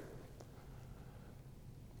here.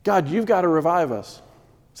 God, you've got to revive us.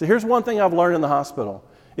 See, here's one thing I've learned in the hospital.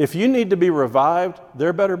 If you need to be revived,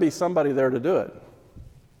 there better be somebody there to do it.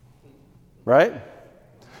 Right?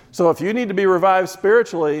 So if you need to be revived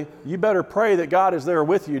spiritually, you better pray that God is there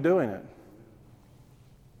with you doing it.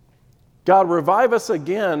 God, revive us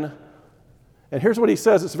again. And here's what He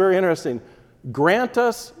says. It's very interesting. Grant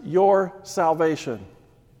us your salvation.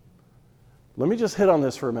 Let me just hit on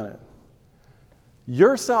this for a minute.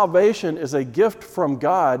 Your salvation is a gift from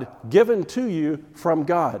God, given to you from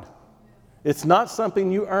God. It's not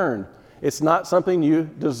something you earn. It's not something you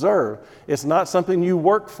deserve. It's not something you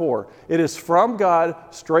work for. It is from God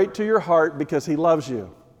straight to your heart because He loves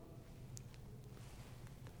you.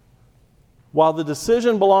 While the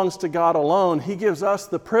decision belongs to God alone, He gives us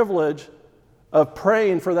the privilege of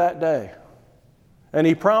praying for that day. And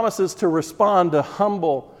He promises to respond to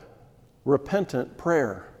humble, repentant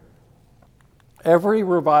prayer. Every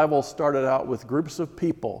revival started out with groups of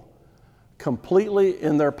people completely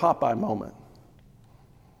in their Popeye moment.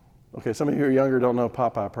 Okay, some of you who are younger don't know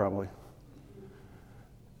Popeye probably.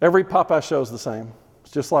 Every Popeye show is the same.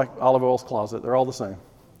 It's just like Olive Oil's Closet. They're all the same.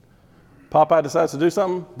 Popeye decides to do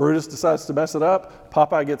something. Brutus decides to mess it up.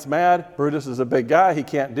 Popeye gets mad. Brutus is a big guy. He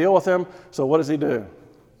can't deal with him. So what does he do?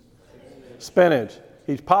 Spinach.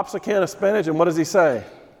 He pops a can of spinach, and what does he say?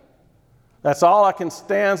 That's all I can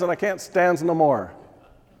stand, and I can't stand no more.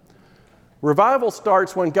 Revival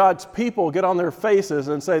starts when God's people get on their faces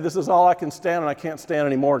and say, this is all I can stand, and I can't stand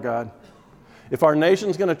anymore, God. If our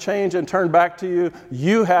nation's going to change and turn back to you,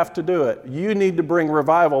 you have to do it. You need to bring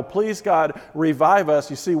revival. Please, God, revive us.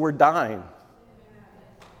 You see, we're dying.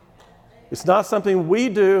 It's not something we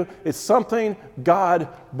do. It's something God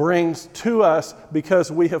brings to us because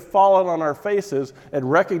we have fallen on our faces and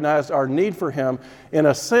recognized our need for Him. In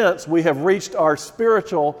a sense, we have reached our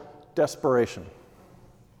spiritual desperation,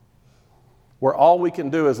 where all we can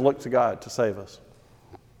do is look to God to save us.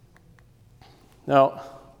 Now,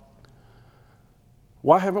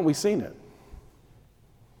 why haven't we seen it?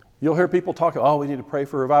 You'll hear people talk, oh, we need to pray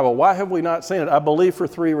for revival. Why have we not seen it? I believe for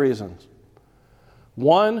 3 reasons.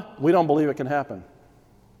 1, we don't believe it can happen.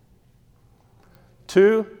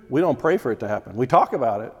 2, we don't pray for it to happen. We talk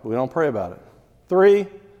about it, but we don't pray about it. 3,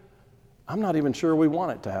 I'm not even sure we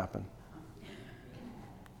want it to happen.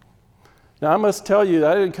 Now, I must tell you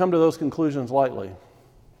that I didn't come to those conclusions lightly.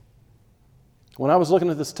 When I was looking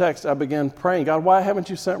at this text, I began praying, God, why haven't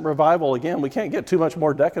you sent revival again? We can't get too much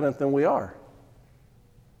more decadent than we are.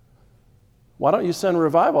 Why don't you send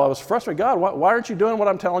revival? I was frustrated. God, why aren't you doing what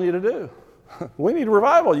I'm telling you to do? We need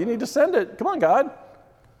revival. You need to send it. Come on, God.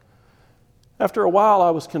 After a while, I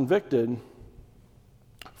was convicted.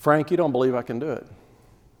 Frank, you don't believe I can do it.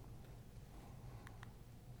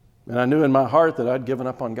 And I knew in my heart that I'd given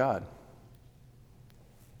up on God.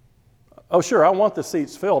 Oh, sure, I want the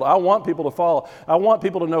seats filled. I want people to follow. I want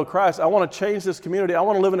people to know Christ. I want to change this community. I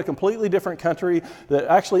want to live in a completely different country that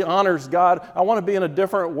actually honors God. I want to be in a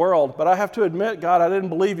different world. But I have to admit, God, I didn't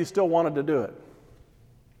believe you still wanted to do it.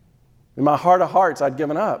 In my heart of hearts, I'd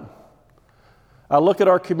given up. I look at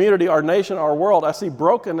our community, our nation, our world. I see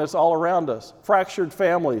brokenness all around us. Fractured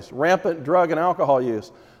families, rampant drug and alcohol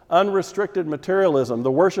use, unrestricted materialism,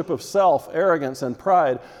 the worship of self, arrogance, and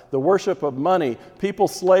pride, the worship of money, people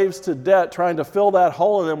slaves to debt, trying to fill that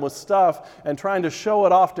hole in them with stuff and trying to show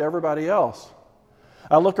it off to everybody else.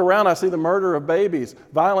 I look around, I see the murder of babies,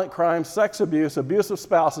 violent crimes, sex abuse, abuse of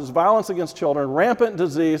spouses, violence against children, rampant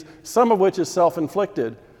disease, some of which is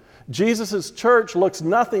self-inflicted. Jesus' church looks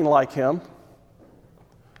nothing like him.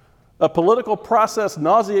 A political process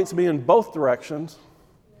nauseates me in both directions.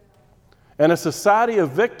 And a society of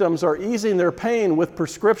victims are easing their pain with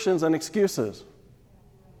prescriptions and excuses.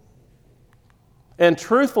 And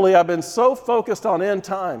truthfully, I've been so focused on end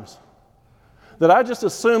times that I just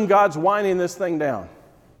assume God's winding this thing down,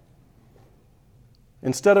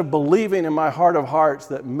 instead of believing in my heart of hearts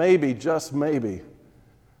that maybe, just maybe,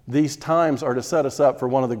 these times are to set us up for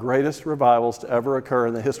one of the greatest revivals to ever occur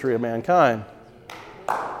in the history of mankind.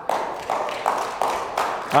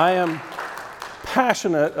 I am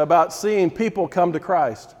passionate about seeing people come to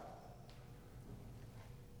Christ.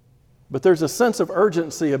 But there's a sense of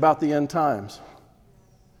urgency about the end times.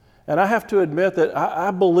 And I have to admit that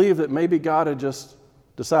I believe that maybe God had just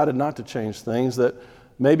decided not to change things, that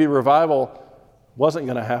maybe revival wasn't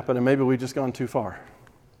going to happen, and maybe we've just gone too far.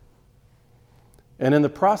 And in the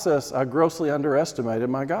process, I grossly underestimated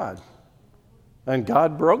my God. And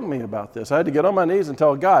God broke me about this. I had to get on my knees and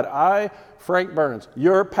tell God, I, Frank Burns,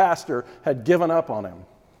 your pastor, had given up on him.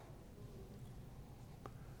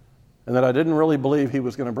 And that I didn't really believe he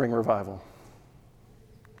was going to bring revival.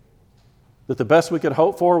 That the best we could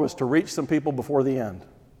hope for was to reach some people before the end.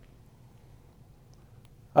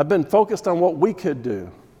 I've been focused on what we could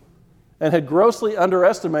do and had grossly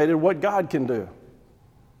underestimated what God can do.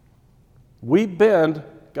 We bend,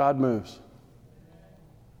 God moves.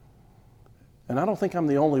 And I don't think I'm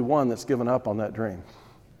the only one that's given up on that dream.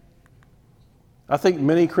 I think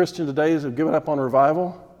many Christians today have given up on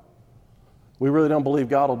revival. We really don't believe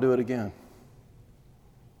God will do it again.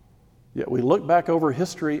 Yet we look back over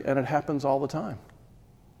history and it happens all the time.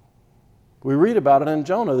 We read about it in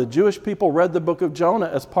Jonah. The Jewish people read the book of Jonah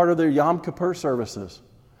as part of their Yom Kippur services.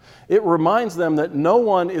 It reminds them that no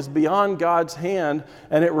one is beyond God's hand,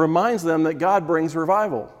 and it reminds them that God brings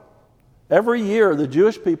revival. Every year, the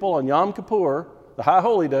Jewish people on Yom Kippur, the High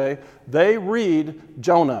Holy Day, they read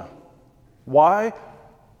Jonah. Why?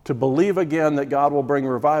 To believe again that God will bring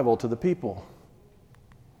revival to the people.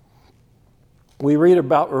 We read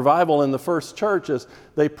about revival in the first church as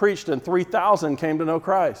they preached and 3,000 came to know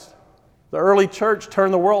Christ. The early church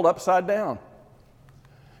turned the world upside down.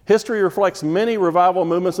 History reflects many revival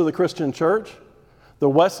movements of the Christian church. The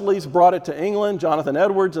Wesleys brought it to England, Jonathan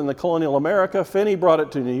Edwards in the colonial America, Finney brought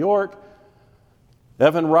it to New York,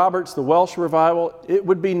 Evan Roberts, the Welsh revival. It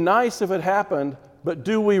would be nice if it happened, but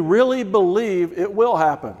do we really believe it will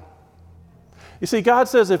happen? You see, God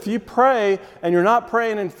says if you pray and you're not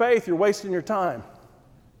praying in faith, you're wasting your time.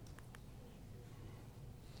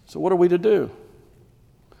 So what are we to do?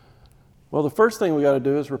 Well, the first thing we got to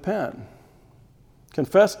do is repent.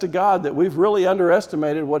 Confess to God that we've really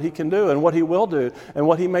underestimated what He can do and what He will do and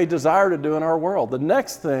what He may desire to do in our world. The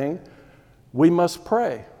next thing, we must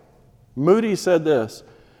pray. Moody said this,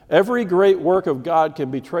 every great work of God can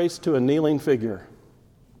be traced to a kneeling figure.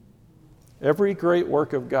 Every great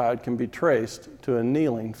work of God can be traced to a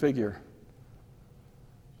kneeling figure.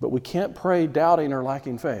 But we can't pray doubting or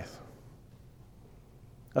lacking faith.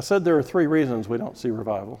 I said there are 3 reasons we don't see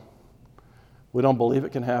revival. We don't believe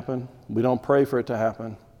it can happen. We don't pray for it to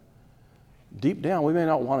happen. Deep down, we may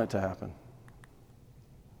not want it to happen.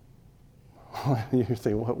 You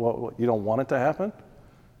say, what, you don't want it to happen?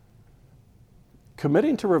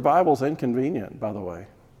 Committing to revival is inconvenient, by the way.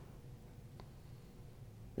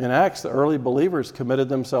 In Acts, the early believers committed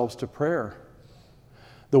themselves to prayer.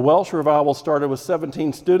 The Welsh revival started with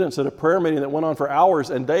 17 students at a prayer meeting that went on for hours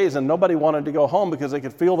and days, and nobody wanted to go home because they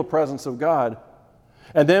could feel the presence of God.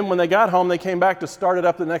 And then when they got home, they came back to start it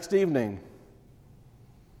up the next evening.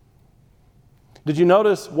 Did you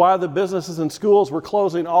notice why the businesses and schools were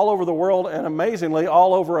closing all over the world and amazingly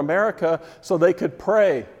all over America so they could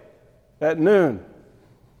pray at noon?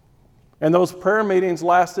 And those prayer meetings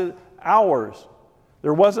lasted hours.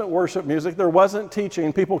 There wasn't worship music, there wasn't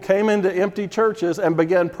teaching. People came into empty churches and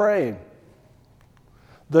began praying.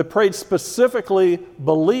 They prayed specifically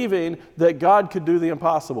believing that God could do the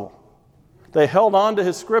impossible. They held on to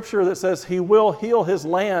his scripture that says he will heal his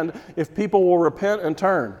land if people will repent and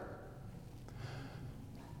turn.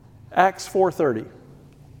 Acts 4:30.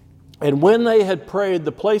 And when they had prayed,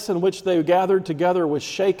 the place in which they gathered together was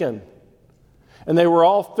shaken. And they were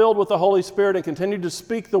all filled with the Holy Spirit and continued to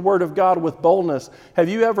speak the word of God with boldness. Have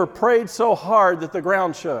you ever prayed so hard that the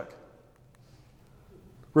ground shook?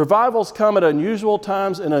 Revivals come at unusual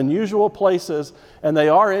times in unusual places, and they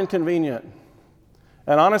are inconvenient.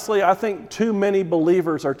 And honestly, I think too many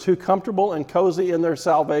believers are too comfortable and cozy in their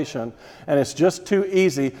salvation, and it's just too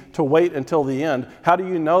easy to wait until the end. How do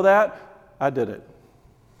you know that? I did it.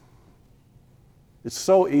 It's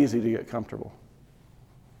so easy to get comfortable.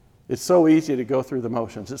 It's so easy to go through the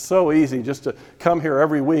motions. It's so easy just to come here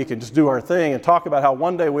every week and just do our thing and talk about how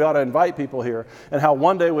one day we ought to invite people here and how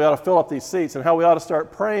one day we ought to fill up these seats and how we ought to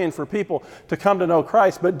start praying for people to come to know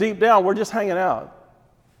Christ. But deep down, we're just hanging out,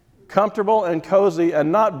 comfortable and cozy and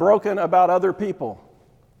not broken about other people.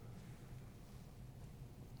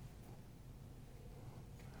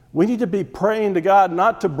 We need to be praying to God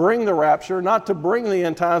not to bring the rapture, not to bring the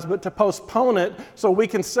end times, but to postpone it so we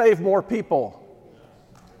can save more people.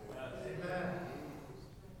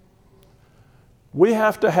 We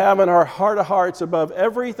have to have in our heart of hearts, above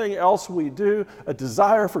everything else we do, a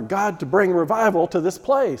desire for God to bring revival to this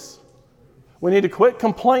place. We need to quit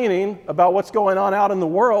complaining about what's going on out in the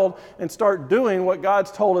world and start doing what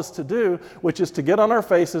God's told us to do, which is to get on our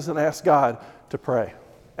faces and ask God to pray.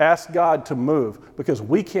 Ask God to move, because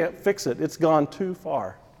we can't fix it. It's gone too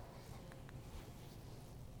far.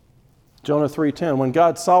 Jonah 3:10, when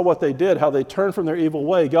God saw what they did, how they turned from their evil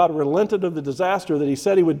way, God relented of the disaster that he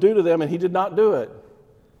said he would do to them, and he did not do it.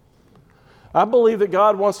 I believe that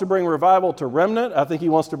God wants to bring revival to Remnant. I think he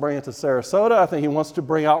wants to bring it to Sarasota. I think he wants to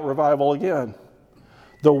bring out revival again.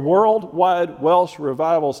 The worldwide Welsh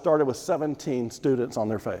revival started with 17 students on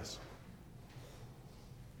their face.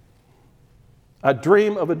 I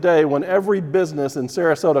dream of a day when every business in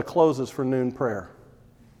Sarasota closes for noon prayer.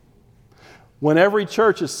 When every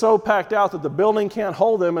church is so packed out that the building can't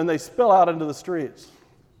hold them and they spill out into the streets.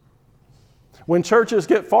 When churches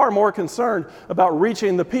get far more concerned about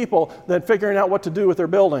reaching the people than figuring out what to do with their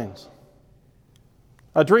buildings.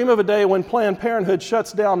 I dream of a day when Planned Parenthood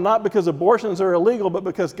shuts down not because abortions are illegal, but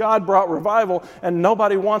because God brought revival and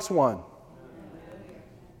nobody wants one.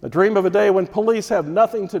 I dream of a day when police have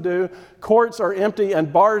nothing to do, courts are empty,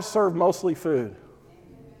 and bars serve mostly food.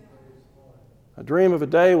 I dream of a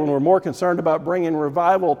day when we're more concerned about bringing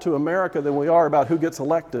revival to America than we are about who gets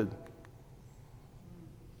elected.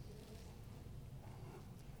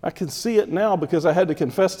 I can see it now because I had to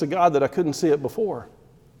confess to God that I couldn't see it before.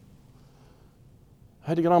 I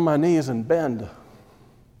had to get on my knees and bend.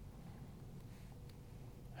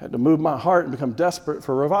 I had to move my heart and become desperate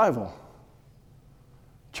for revival.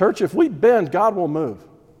 Church, if we bend, God will move.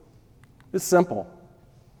 It's simple.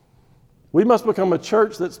 We must become a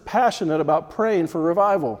church that's passionate about praying for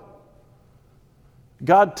revival.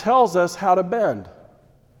 God tells us how to bend.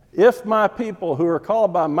 If my people who are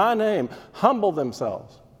called by my name humble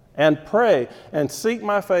themselves and pray and seek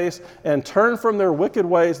my face and turn from their wicked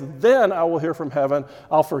ways, then I will hear from heaven,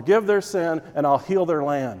 I'll forgive their sin, and I'll heal their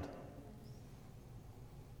land.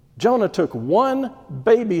 Jonah took one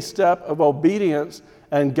baby step of obedience,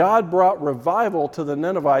 and God brought revival to the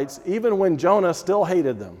Ninevites even when Jonah still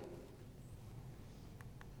hated them.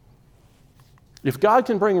 If God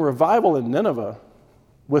can bring revival in Nineveh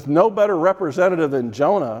with no better representative than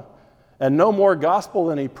Jonah and no more gospel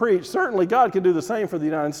than he preached, certainly God can do the same for the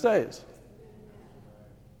United States.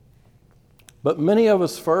 But many of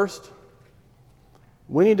us first,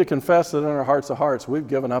 we need to confess that in our hearts of hearts, we've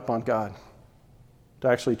given up on God to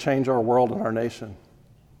actually change our world and our nation.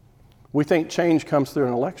 We think change comes through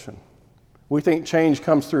an election. We think change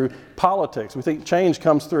comes through politics. We think change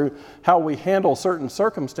comes through how we handle certain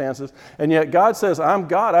circumstances. And yet God says, I'm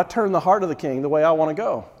God. I turn the heart of the king the way I want to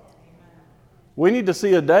go. We need to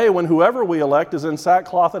see a day when whoever we elect is in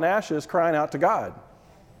sackcloth and ashes crying out to God.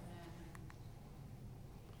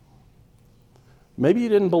 Maybe you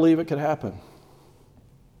didn't believe it could happen.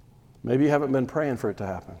 Maybe you haven't been praying for it to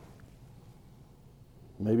happen.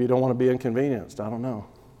 Maybe you don't want to be inconvenienced. I don't know.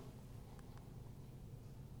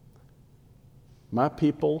 My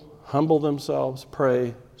people humble themselves,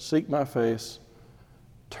 pray, seek my face,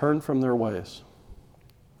 turn from their ways.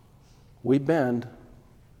 We bend,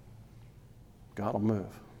 God will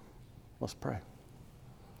move. Let's pray.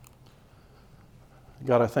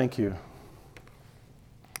 God, I thank you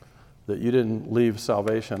that you didn't leave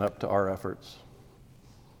salvation up to our efforts.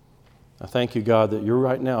 I thank you, God, that you're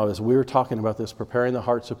right now, as we're talking about this, preparing the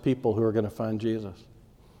hearts of people who are going to find Jesus.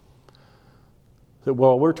 That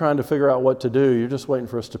while we're trying to figure out what to do, you're just waiting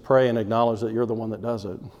for us to pray and acknowledge that you're the one that does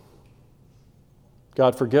it.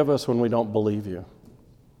 God, forgive us when we don't believe you.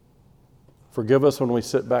 Forgive us when we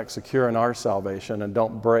sit back secure in our salvation and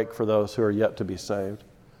don't break for those who are yet to be saved.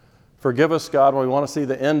 Forgive us, God, when we want to see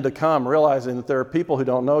the end to come, realizing that there are people who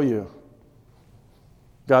don't know you.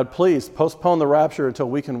 God, please postpone the rapture until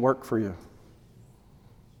we can work for you.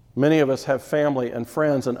 Many of us have family and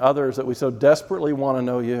friends and others that we so desperately want to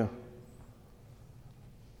know you.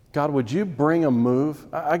 God, would you bring a move?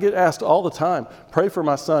 I get asked all the time, pray for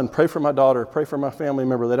my son, pray for my daughter, pray for my family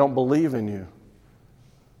member. They don't believe in you.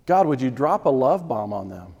 God, would you drop a love bomb on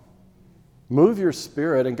them? Move your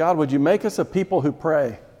spirit. And God, would you make us a people who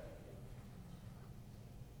pray?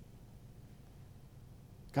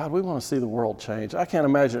 God, we want to see the world change. I can't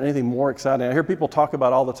imagine anything more exciting. I hear people talk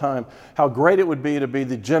about all the time how great it would be to be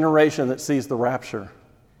the generation that sees the rapture.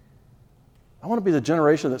 I want to be the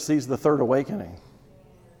generation that sees the third awakening.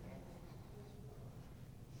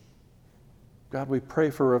 God, we pray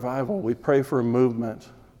for revival. We pray for a movement.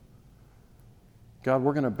 God,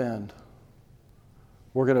 we're going to bend.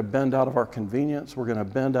 We're going to bend out of our convenience. We're going to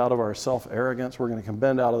bend out of our self-arrogance. We're going to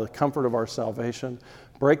bend out of the comfort of our salvation.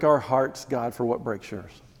 Break our hearts, God, for what breaks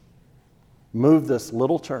yours. Move this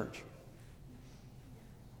little church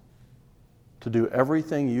to do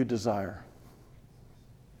everything you desire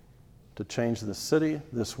to change this city,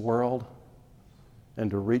 this world,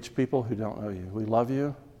 and to reach people who don't know you. We love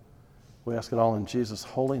you. We ask it all in Jesus'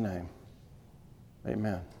 holy name.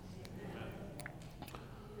 Amen.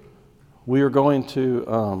 We are going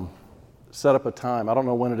to set up a time. I don't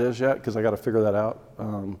know when it is yet because I got to figure that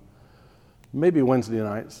out. Maybe Wednesday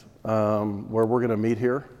nights where we're going to meet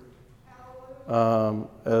here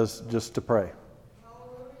as just to pray.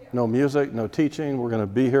 No music, no teaching. We're going to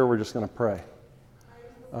be here. We're just going to pray.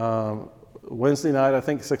 Wednesday night, I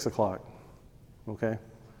think 6 o'clock. Okay?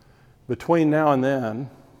 Between now and then,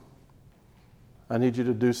 I need you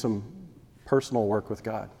to do some personal work with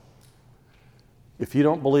God. If you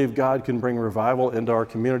don't believe God can bring revival into our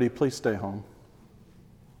community, please stay home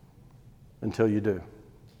until you do.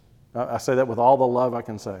 I say that with all the love I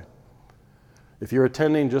can say. If you're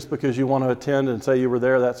attending just because you want to attend and say you were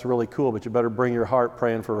there, that's really cool, but you better bring your heart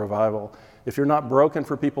praying for revival. If you're not broken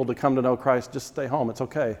for people to come to know Christ, just stay home. It's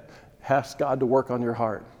okay. Ask God to work on your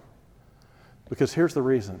heart. Because here's the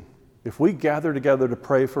reason. If we gather together to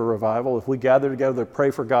pray for revival, if we gather together to pray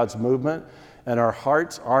for God's movement, and our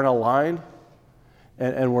hearts aren't aligned,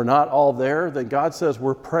 and we're not all there, then God says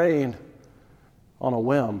we're praying on a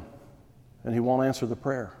whim, and He won't answer the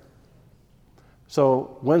prayer.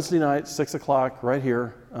 So Wednesday night, 6 o'clock, right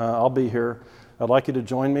here, I'll be here. I'd like you to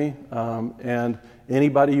join me, and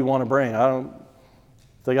anybody you want to bring.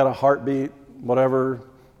 If they got a heartbeat, whatever,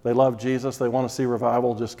 they love Jesus, they want to see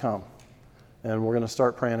revival, just come. And we're going to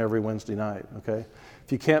start praying every Wednesday night, okay?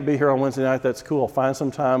 If you can't be here on Wednesday night, that's cool. Find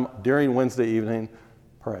some time during Wednesday evening,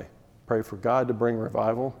 pray. Pray for God to bring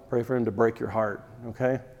revival. Pray for Him to break your heart,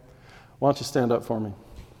 okay? Why don't you stand up for me?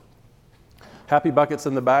 Happy buckets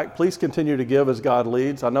in the back. Please continue to give as God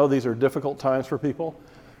leads. I know these are difficult times for people.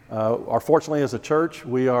 Fortunately, as a church,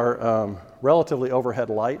 we are relatively overhead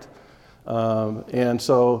light. And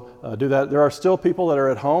so do that. There are still people that are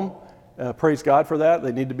at home. Praise God for that.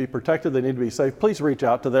 They need to be protected. They need to be safe. Please reach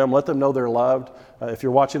out to them. Let them know they're loved. If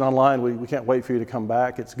you're watching online, we can't wait for you to come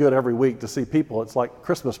back. It's good every week to see people. It's like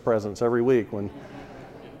Christmas presents every week when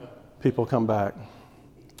people come back.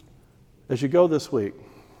 As you go this week,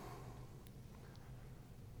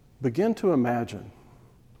 begin to imagine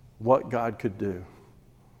what God could do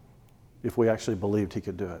if we actually believed He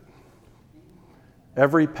could do it.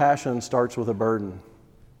 Every passion starts with a burden.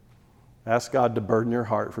 Ask God to burden your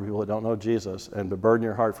heart for people that don't know Jesus and to burden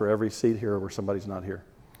your heart for every seat here where somebody's not here.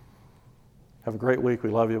 Have a great week.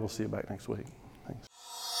 We love you. We'll see you back next week.